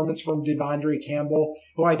huge performance from Devondre Campbell,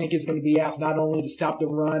 who I think is going to be asked not only to stop the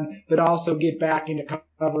run, but also get back into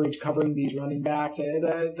coverage, covering these running backs.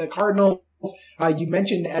 The Cardinals, you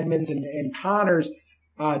mentioned Edmonds and Connors,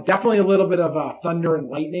 definitely a little bit of thunder and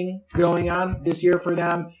lightning going on this year for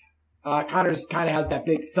them. Connors kind of has that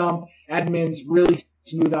big thump. Edmonds really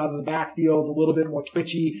smooth out of the backfield, a little bit more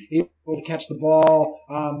twitchy, able to catch the ball,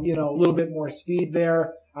 a little bit more speed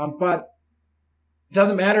there. But it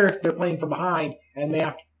doesn't matter if they're playing from behind and they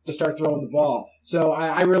have to start throwing the ball. So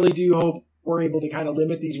I really do hope we're able to kind of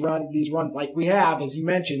limit these runs like we have, as you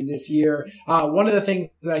mentioned, this year. One of the things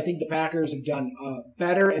that I think the Packers have done a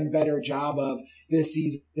better and better job of this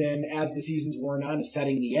season as the season's worn on is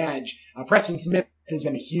setting the edge. Preston Smith has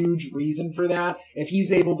been a huge reason for that. If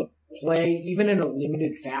he's able to play even in a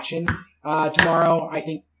limited fashion tomorrow, I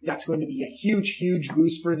think that's going to be a huge, huge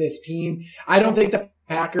boost for this team. I don't think the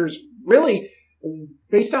Packers really,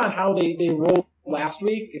 based on how they rolled last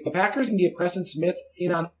week, if the Packers can get Preston Smith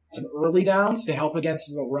in on some early downs to help against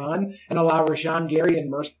the run and allow Rashawn Gary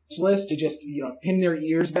and Mercilus to just pin their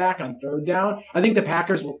ears back on 3rd down, I think the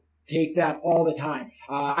Packers will take that all the time.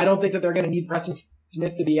 I don't think that they're going to need Preston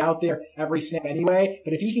Smith to be out there every snap anyway,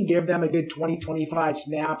 but if he can give them a good 20-25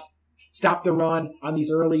 snaps, stop the run on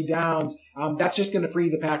these early downs, that's just going to free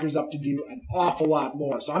the Packers up to do an awful lot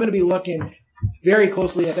more. So I'm going to be looking very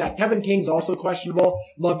closely at that. Kevin King's also questionable.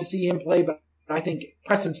 Love to see him play, but I think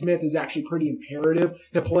Preston Smith is actually pretty imperative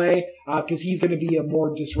to play because he's going to be a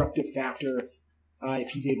more disruptive factor if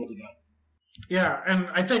he's able to go. Yeah, and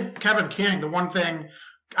I think Kevin King, the one thing,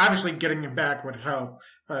 obviously getting him back would help.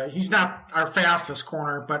 He's not our fastest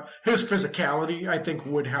corner, but his physicality, I think,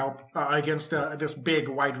 would help against this big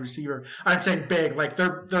wide receiver. I'm saying big, like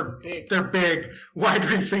they're big wide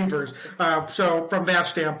receivers. So from that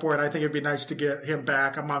standpoint, I think it'd be nice to get him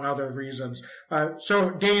back, among other reasons.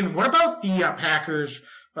 So Dane, what about the Packers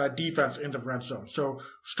defense in the red zone? So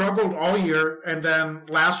struggled all year, and then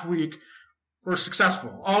last week were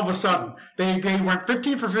successful. All of a sudden, they went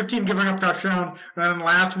 15 for 15, giving up touchdown. And then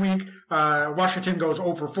last week, Washington goes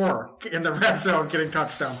 0 for 4 in the red zone, getting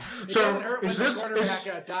touchdown. So is this the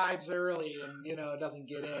quarterback dives early and doesn't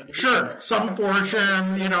get in? Sure, some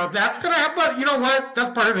portion, that's gonna happen. But you know what?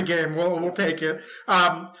 That's part of the game. We'll take it.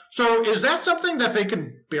 So is that something that they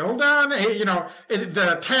can build on?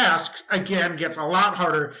 The task again gets a lot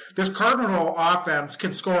harder. This Cardinal offense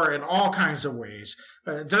can score in all kinds of ways.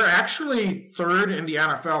 They're actually 3rd in the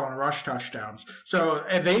NFL in rush touchdowns. So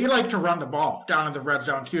they like to run the ball down in the red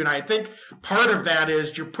zone too. And I think think part of that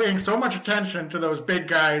is you're paying so much attention to those big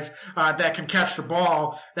guys that can catch the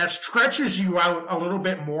ball that stretches you out a little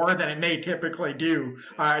bit more than it may typically do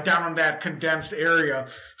down in that condensed area.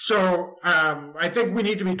 So I think we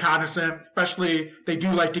need to be cognizant, especially they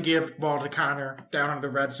do like to give the ball to Connor down in the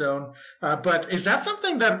red zone. But is that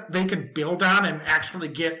something that they can build on and actually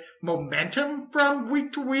get momentum from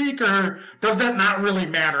week to week, or does that not really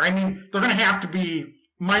matter? I mean, they're going to have to be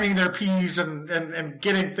minding their P's and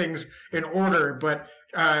getting things in order, but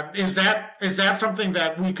is that something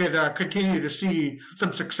that we could continue to see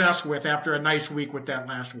some success with after a nice week with that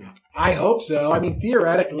last week? I hope so. I mean,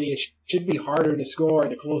 theoretically, it should be harder to score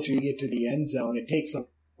the closer you get to the end zone. It takes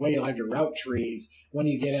away a lot of your route trees when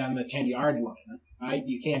you get on the 10-yard line. Right?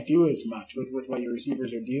 You can't do as much with what your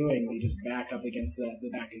receivers are doing. They just back up against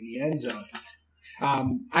the back of the end zone.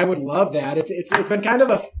 I would love that. It's been kind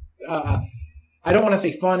of a I don't want to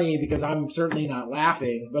say funny because I'm certainly not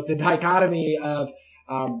laughing, but the dichotomy of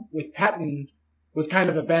with Pettine was kind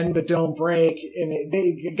of a bend but don't break,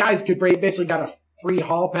 and guys could basically got a free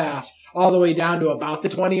hall pass all the way down to about the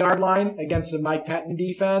 20-yard line against the Mike Pettine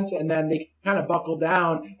defense, and then they kind of buckled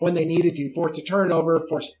down when they needed to, forced a turnover,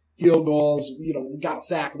 forced field goals, got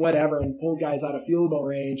sacked, whatever, and pulled guys out of field goal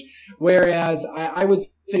range. Whereas I would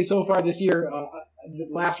say so far this year,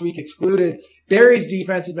 last week excluded, Barry's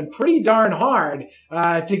defense has been pretty darn hard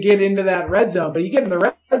to get into that red zone. But you get in the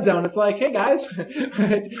red zone, it's like, hey guys,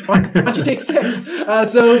 why don't you take 6?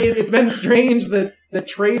 So it's been strange that the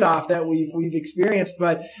trade-off that we've experienced,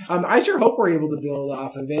 but I sure hope we're able to build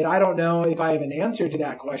off of it. I don't know if I have an answer to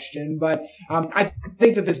that question, but I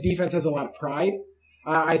think that this defense has a lot of pride.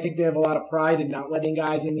 I think they have a lot of pride in not letting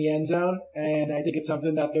guys in the end zone, and I think it's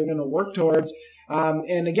something that they're going to work towards.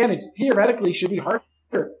 And again, it theoretically should be harder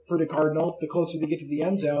for the Cardinals the closer they get to the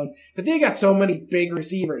end zone, but they got so many big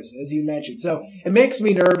receivers, as you mentioned. So it makes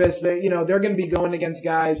me nervous that, they're going to be going against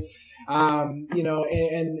guys, and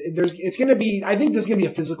it's going to be, I think this is going to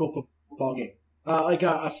be a physical football game. Like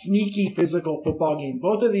a sneaky physical football game.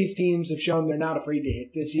 Both of these teams have shown they're not afraid to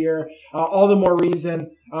hit this year. All the more reason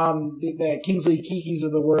the Kingsley Kikis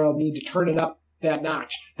of the world need to turn it up that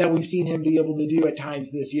notch that we've seen him be able to do at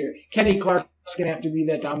times this year. Kenny Clark's going to have to be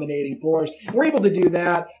that dominating force. If we're able to do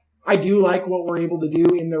that, I do like what we're able to do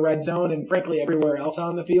in the red zone and frankly everywhere else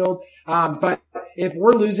on the field. But if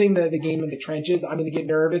we're losing the game in the trenches, I'm going to get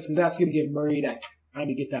nervous because that's going to give Murray that time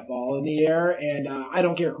to get that ball in the air. And I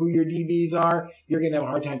don't care who your DBs are, you're going to have a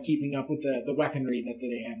hard time keeping up with the weaponry that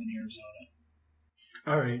they have in Arizona.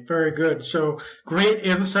 All right, very good. So great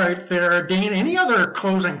insight there. Dane, any other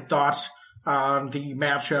closing thoughts on the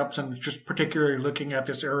matchups and just particularly looking at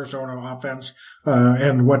this Arizona offense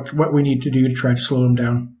and what we need to do to try to slow them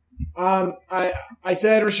down? I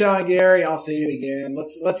said Rashawn Gary. I'll say it again.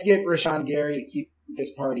 Let's get Rashawn Gary to keep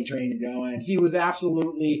this party train going. He was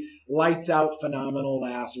absolutely lights out phenomenal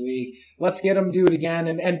last week. Let's get him do it again.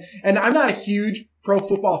 And I'm not a huge pro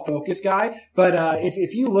football focus guy, but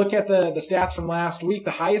if you look at the stats from last week,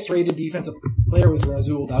 the highest rated defensive player was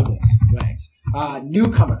Rasul Douglas.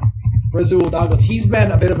 Newcomer Rasul Douglas. He's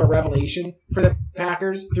been a bit of a revelation for the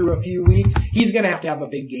Packers through a few weeks. He's going to have a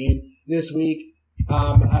big game this week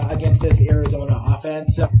against this Arizona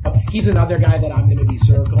offense. So he's another guy that I'm going to be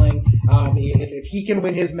circling. If he can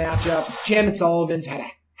win his matchups, Chandon Sullivan's had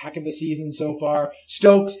a heck of a season so far.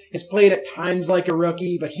 Stokes has played at times like a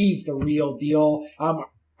rookie, but he's the real deal. I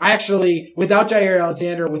actually, without Jair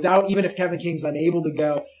Alexander, even if Kevin King's unable to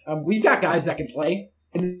go, we've got guys that can play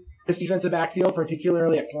in this defensive backfield,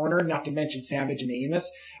 particularly at corner, not to mention Savage and Amos.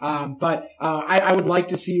 But I would like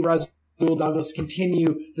to see Rasul Douglas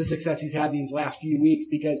continue the success he's had these last few weeks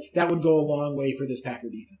because that would go a long way for this Packer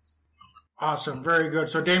defense. Awesome. Very good.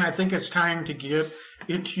 So, Dane, I think it's time to get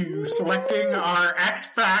into selecting our X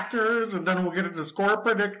factors, and then we'll get into score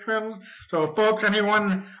predictions. So, folks,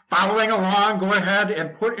 anyone following along, go ahead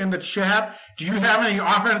and put in the chat. Do you have any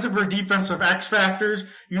offensive or defensive X factors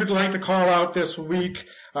you'd like to call out this week?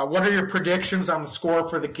 What are your predictions on the score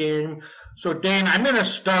for the game? So, Dane, I'm going to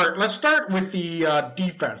start. Let's start with the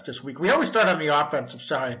defense this week. We always start on the offensive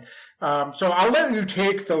side. So I'll let you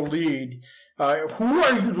take the lead. Who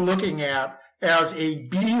are you looking at as a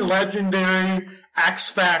B legendary X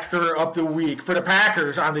factor of the week for the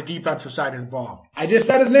Packers on the defensive side of the ball? I just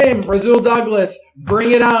said his name, Rasul Douglas.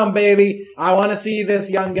 Bring it on, baby. I want to see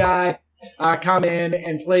this young guy come in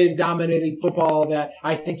and play the dominating football that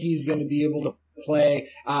I think he's going to be able to play.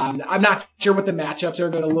 I'm not sure what the matchups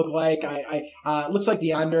are going to look like. It looks like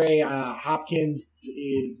DeAndre Hopkins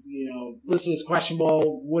is, listed as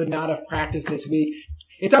questionable, would not have practiced this week.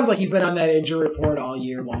 it sounds like he's been on that injury report all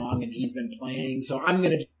year long and he's been playing. So I'm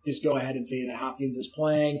going to just go ahead and say that Hopkins is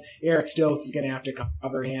playing. Eric Stokes is going to have to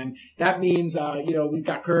cover him. That means, we've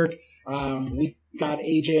got Kirk. We've got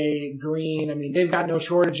AJ Green. I mean, they've got no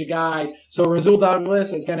shortage of guys. So Rasul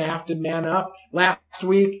Douglas is going to have to man up. Last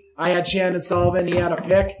week, I had Shandon Sullivan. He had a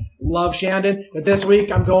pick. Love Shandon. But this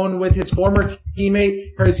week, I'm going with his former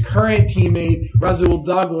teammate, or his current teammate, Rasul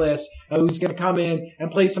Douglas, who's going to come in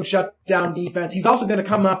and play some shutdown defense. He's also going to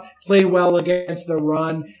come up, play well against the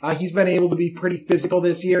run. He's been able to be pretty physical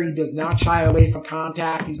this year. He does not shy away from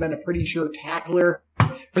contact. He's been a pretty sure tackler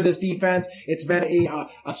for this defense. It's been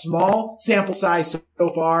a small sample size so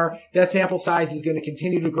far. That sample size is going to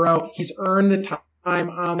continue to grow. He's earned the time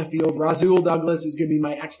on the field. Rasul Douglas is going to be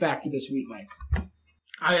my X factor this week, Legs.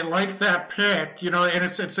 I like that pick, and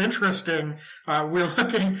it's interesting. We're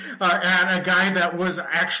looking at a guy that was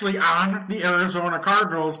actually on the Arizona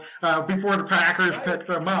Cardinals before the Packers picked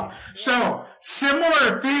him up. So,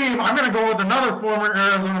 similar theme. I'm going to go with another former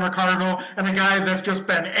Arizona Cardinal and a guy that's just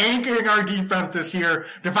been anchoring our defense this year.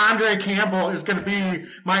 Devondre Campbell is going to be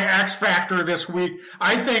my X factor this week.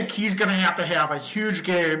 I think he's going to have a huge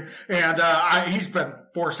game, and he's been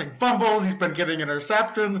forcing fumbles, he's been getting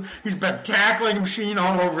interceptions, he's been tackling a machine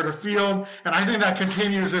all over the field, and I think that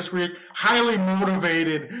continues this week. Highly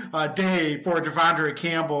motivated day for Devondre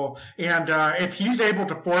Campbell, and if he's able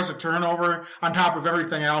to force a turnover on top of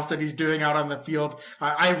everything else that he's doing out on the field,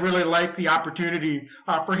 I really like the opportunity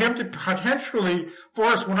for him to potentially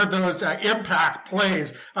force one of those impact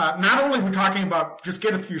plays. Not only are we talking about just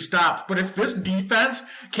get a few stops, but if this defense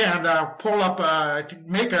can pull up,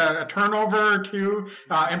 make a turnover or two,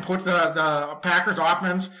 and put the Packers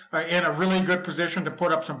offense in a really good position to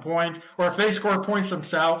put up some points, or if they score points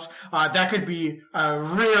themselves, that could be a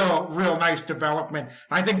real nice development.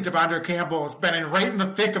 I think Devondre Campbell has been right in the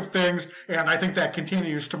thick of things, and I think that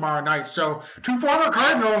continues tomorrow night. So, 2 former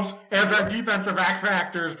Cardinals as our defensive X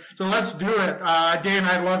factors. So let's do it. Dan,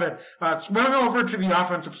 I love it. Swing over to the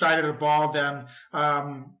offensive side of the ball then.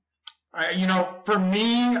 For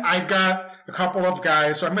me, I've got a couple of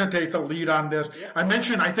guys, so I'm going to take the lead on this. I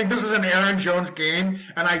mentioned, I think this is an Aaron Jones game,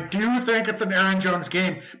 and I do think it's an Aaron Jones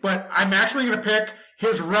game, but I'm actually going to pick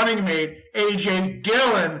his running mate, A.J.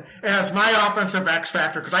 Dillon, as my offensive X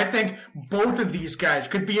factor, because I think both of these guys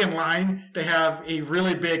could be in line to have a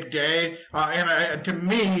really big day. And to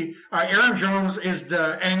me, Aaron Jones is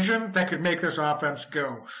the engine that could make this offense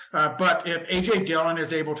go. But if A.J. Dillon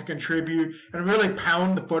is able to contribute and really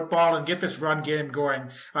pound the football and get this run game going,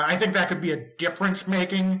 I think that could be a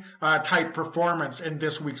difference-making type performance in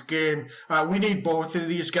this week's game. We need both of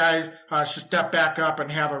these guys to step back up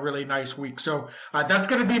and have a really nice week. So that's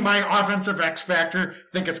going to be my offensive X factor. I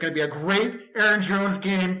think it's going to be a great Aaron Jones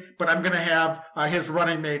game, but I'm going to have his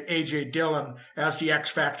running mate, A.J. Dillon, as the X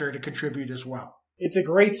factor to contribute as well. It's a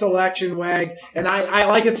great selection, Wags, and I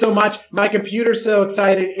like it so much. My computer's so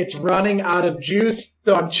excited, it's running out of juice,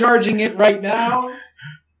 so I'm charging it right now.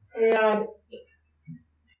 And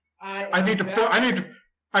I need to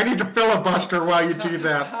filibuster while you do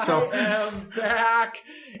that. So I am back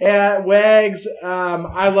at Wags.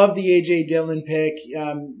 I love the A.J. Dillon pick.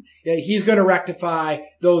 He's going to rectify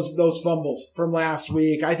those fumbles from last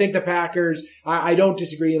week. I think the Packers, I don't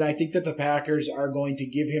disagree, and I think that the Packers are going to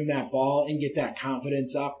give him that ball and get that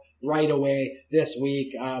confidence up right away this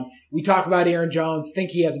week. We talk about Aaron Jones,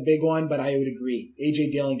 think he has a big one, but I would agree.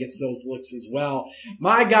 A.J. Dillon gets those looks as well.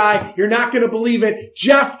 My guy, you're not going to believe it,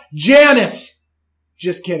 Jeff Janis.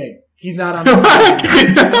 Just kidding. He's not on the team.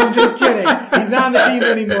 I'm just kidding. He's not on the team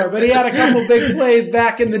anymore. But he had a couple big plays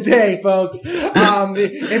back in the day, folks.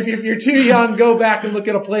 If you're too young, go back and look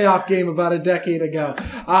at a playoff game about a decade ago.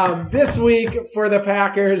 This week for the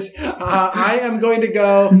Packers, I am going to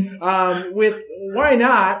go with, why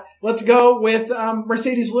not? Let's go with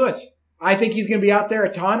Mercedes Lewis. I think he's going to be out there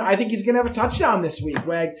a ton. I think he's going to have a touchdown this week,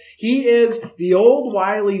 Wags. He is the old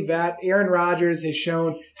wily vet. Aaron Rodgers has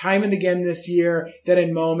shown time and again this year that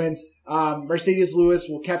in moments, Mercedes Lewis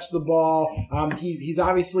will catch the ball. He's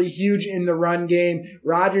obviously huge in the run game.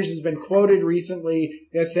 Rodgers has been quoted recently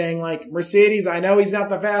as saying, like, Mercedes, I know he's not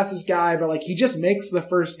the fastest guy, but like, he just makes the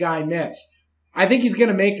first guy miss. I think he's going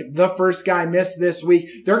to make the first guy miss this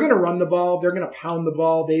week. They're going to run the ball. They're going to pound the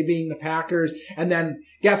ball, they being the Packers. And then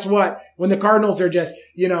guess what? When the Cardinals are just,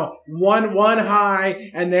 one high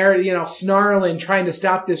and they're, snarling, trying to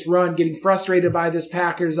stop this run, getting frustrated by this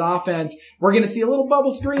Packers offense, we're going to see a little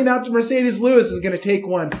bubble screen out to Mercedes Lewis is going to take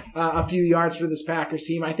one a few yards for this Packers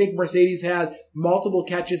team. I think Mercedes has multiple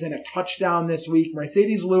catches and a touchdown this week.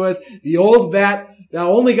 Mercedes Lewis, the old vet, the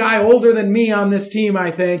only guy older than me on this team,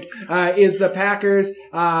 I think, is the Packers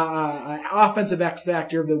offensive X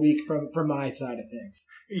factor of the week from my side of things.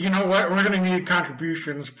 You know what? We're going to need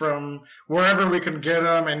contributions from wherever we can get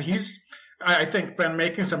them. And he's, I think, been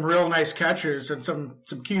making some real nice catches and some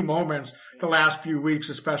key moments the last few weeks,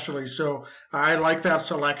 especially. So I like that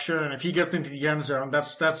selection. And if he gets into the end zone,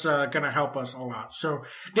 that's going to help us a lot. So,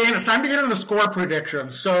 Dan, it's time to get into score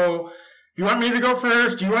predictions. So, you want me to go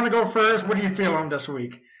first? Do you want to go first? What are you feeling this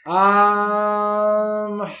week?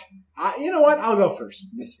 You know what? I'll go first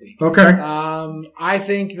this week. Okay. I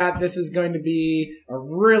think that this is going to be a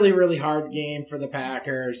really, really hard game for the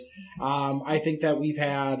Packers. I think that we've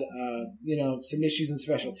had, some issues in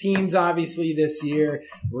special teams, obviously, this year.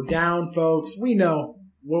 We're down, folks. We know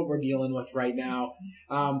what we're dealing with right now.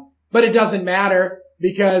 But it doesn't matter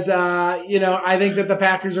because, I think that the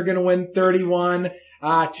Packers are going to win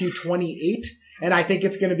 31-28. And I think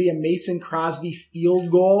it's going to be a Mason Crosby field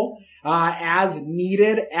goal, as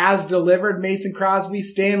needed, as delivered. Mason Crosby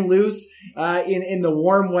staying loose, in the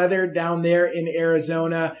warm weather down there in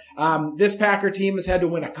Arizona. This Packer team has had to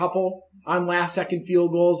win a couple on last second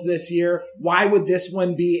field goals this year. Why would this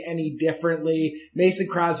one be any differently? Mason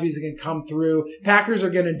Crosby's going to come through. Packers are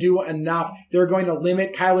going to do enough. They're going to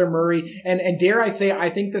limit Kyler Murray. And dare I say, I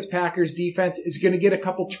think this Packers defense is going to get a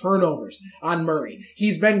couple turnovers on Murray.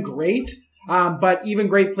 He's been great. But even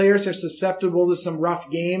great players are susceptible to some rough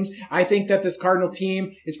games. I think that this Cardinal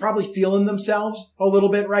team is probably feeling themselves a little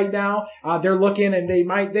bit right now. They're looking and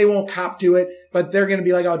they won't cop to it, but they're going to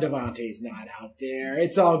be like, oh, Devontae's not out there.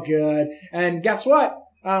 It's all good. And guess what?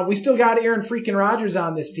 We still got Aaron freaking Rodgers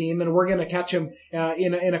on this team, and we're going to catch him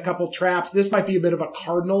in a couple traps. This might be a bit of a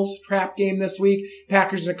Cardinals trap game this week.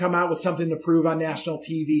 Packers are going to come out with something to prove on national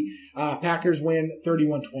TV. Packers win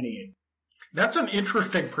 31-28. That's an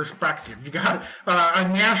interesting perspective. You got a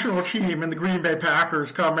national team in the Green Bay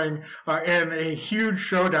Packers coming in a huge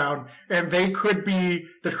showdown, and they could be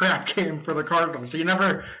the trap game for the Cardinals. You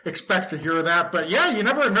never expect to hear that, but yeah, you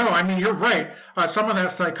never know. I mean, you're right. Some of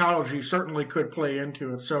that psychology certainly could play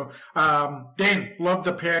into it. So, Dane, love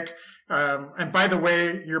the pick. And by the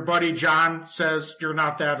way, your buddy John says you're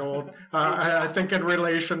not that old. I think in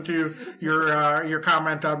relation to your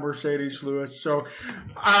comment on Mercedes Lewis. So,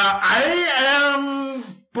 I am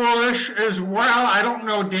bullish as well. I don't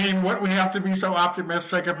know, Dane, what we have to be so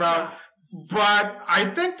optimistic about, but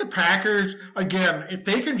I think the Packers, again, if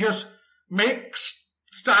they can just make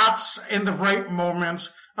stops in the right moments,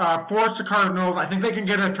 force the Cardinals. I think they can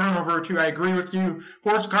get a turnover or two. I agree with you.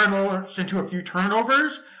 Force the Cardinals into a few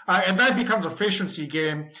turnovers, and that becomes an efficiency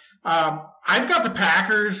game. I've got the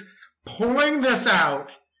Packers pulling this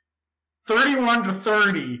out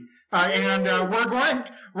 31-30, and we're going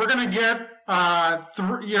to get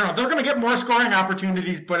they're going to get more scoring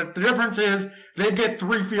opportunities, but the difference is they get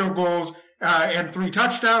 3 field goals and 3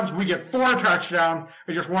 touchdowns. We get 4 touchdowns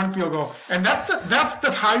and just 1 field goal. And that's the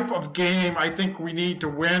type of game I think we need to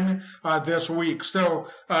win this week. So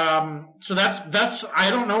that's I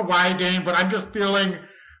don't know why, Dane, but I'm just feeling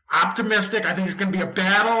optimistic. I think it's going to be a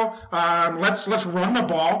battle. Let's run the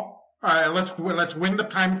ball. Let's win the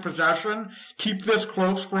time of possession, keep this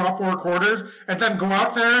close for all 4 quarters, and then go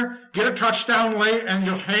out there, get a touchdown late, and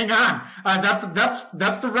just hang on. That's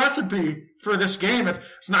the recipe for this game.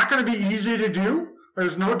 It's not going to be easy to do.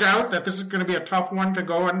 There's no doubt that this is going to be a tough one to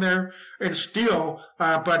go in there and steal.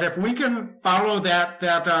 But if we can follow that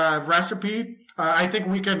recipe, I think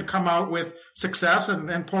we can come out with success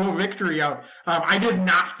and pull a victory out. I did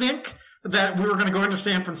not think that we were going to go into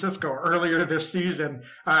San Francisco earlier this season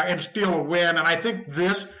and steal a win. And I think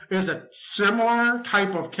this is a similar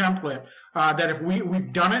type of template that if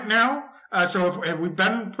we've done it now. So if we've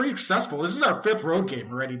been pretty successful. This is our 5th road game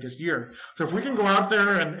already this year. So if we can go out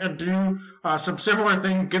there and do some similar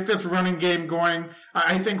thing, get this running game going,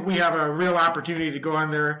 I think we have a real opportunity to go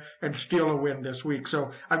in there and steal a win this week.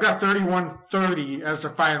 So I've got 31-30 as the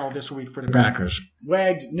final this week for the Packers.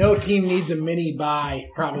 Wags, no team needs a mini bye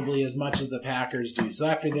probably as much as the Packers do. So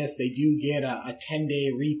after this, they do get a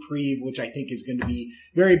 10-day reprieve, which I think is going to be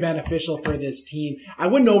very beneficial for this team. I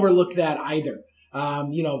wouldn't overlook that either.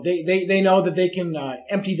 They know that they can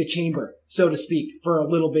empty the chamber, so to speak, for a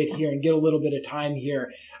little bit here and get a little bit of time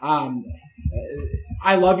here.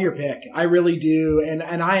 I love your pick. I really do. And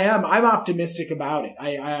I'm optimistic about it.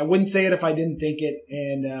 I wouldn't say it if I didn't think it.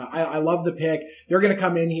 And I love the pick. They're going to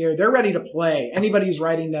come in here. They're ready to play. Anybody who's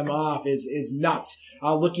writing them off is nuts.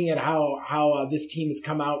 Looking at how this team has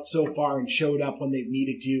come out so far and showed up when they've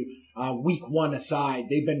needed to, week 1 aside.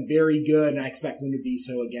 They've been very good, and I expect them to be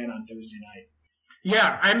so again on Thursday night.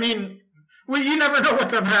 Yeah, I mean, Well, you never know what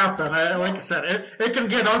can happen. Like I said, it can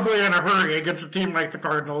get ugly in a hurry against a team like the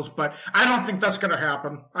Cardinals, but I don't think that's going to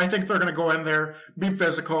happen. I think they're going to go in there, be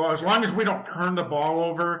physical. As long as we don't turn the ball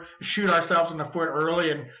over, shoot ourselves in the foot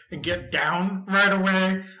early and get down right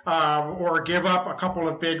away, or give up a couple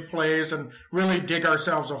of big plays and really dig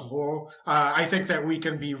ourselves a hole, I think that we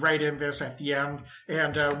can be right in this at the end.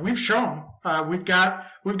 And we've shown we've got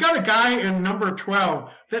a guy in number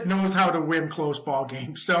 12 that knows how to win close ball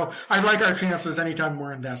games. So I like our chances anytime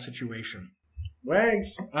we're in that situation.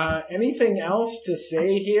 Wags, anything else to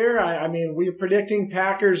say here? I mean, we're predicting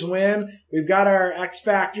Packers win. We've got our X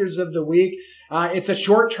Factors of the week. It's a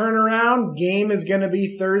short turnaround. Game is going to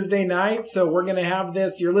be Thursday night, so we're going to have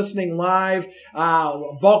this. You're listening live.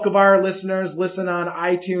 Bulk of our listeners listen on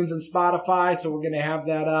iTunes and Spotify, so we're going to have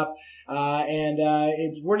that up.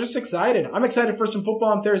 We're just excited. I'm excited for some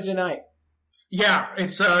football on Thursday night. Yeah,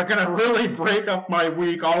 it's going to really break up my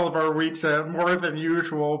week, all of our weeks, more than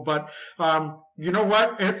usual. But you know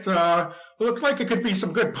what? It looks like it could be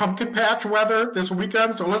some good pumpkin patch weather this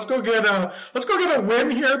weekend. So let's go get a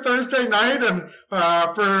win here Thursday night. And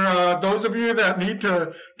for those of you that need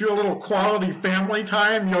to do a little quality family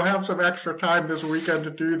time, you'll have some extra time this weekend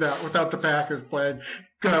to do that without the Packers playing.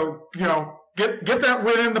 Go, Get that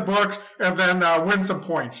win in the books and then win some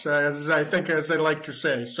points, as they like to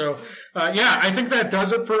say. So, I think that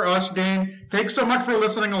does it for us, Dane. Thanks so much for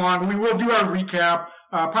listening along. We will do our recap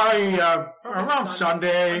probably around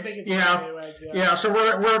Sunday. I think it's yeah. Sunday, Wags, Yeah. So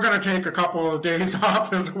we're going to take a couple of days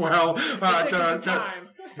off as well. Time.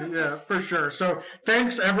 Yeah, for sure. So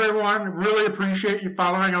thanks, everyone. Really appreciate you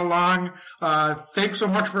following along. Thanks so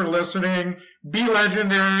much for listening. Be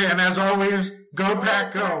legendary. And as always, go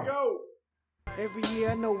Pack, go. Every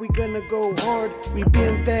year I know we gonna go hard. We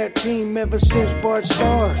been that team ever since Bart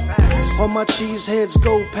started. All my cheeseheads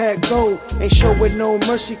go Pack go. Ain't showing no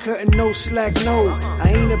mercy, cutting no slack, no.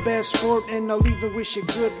 I ain't a bad sport and I'll even wish you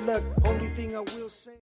good luck. Only thing I will say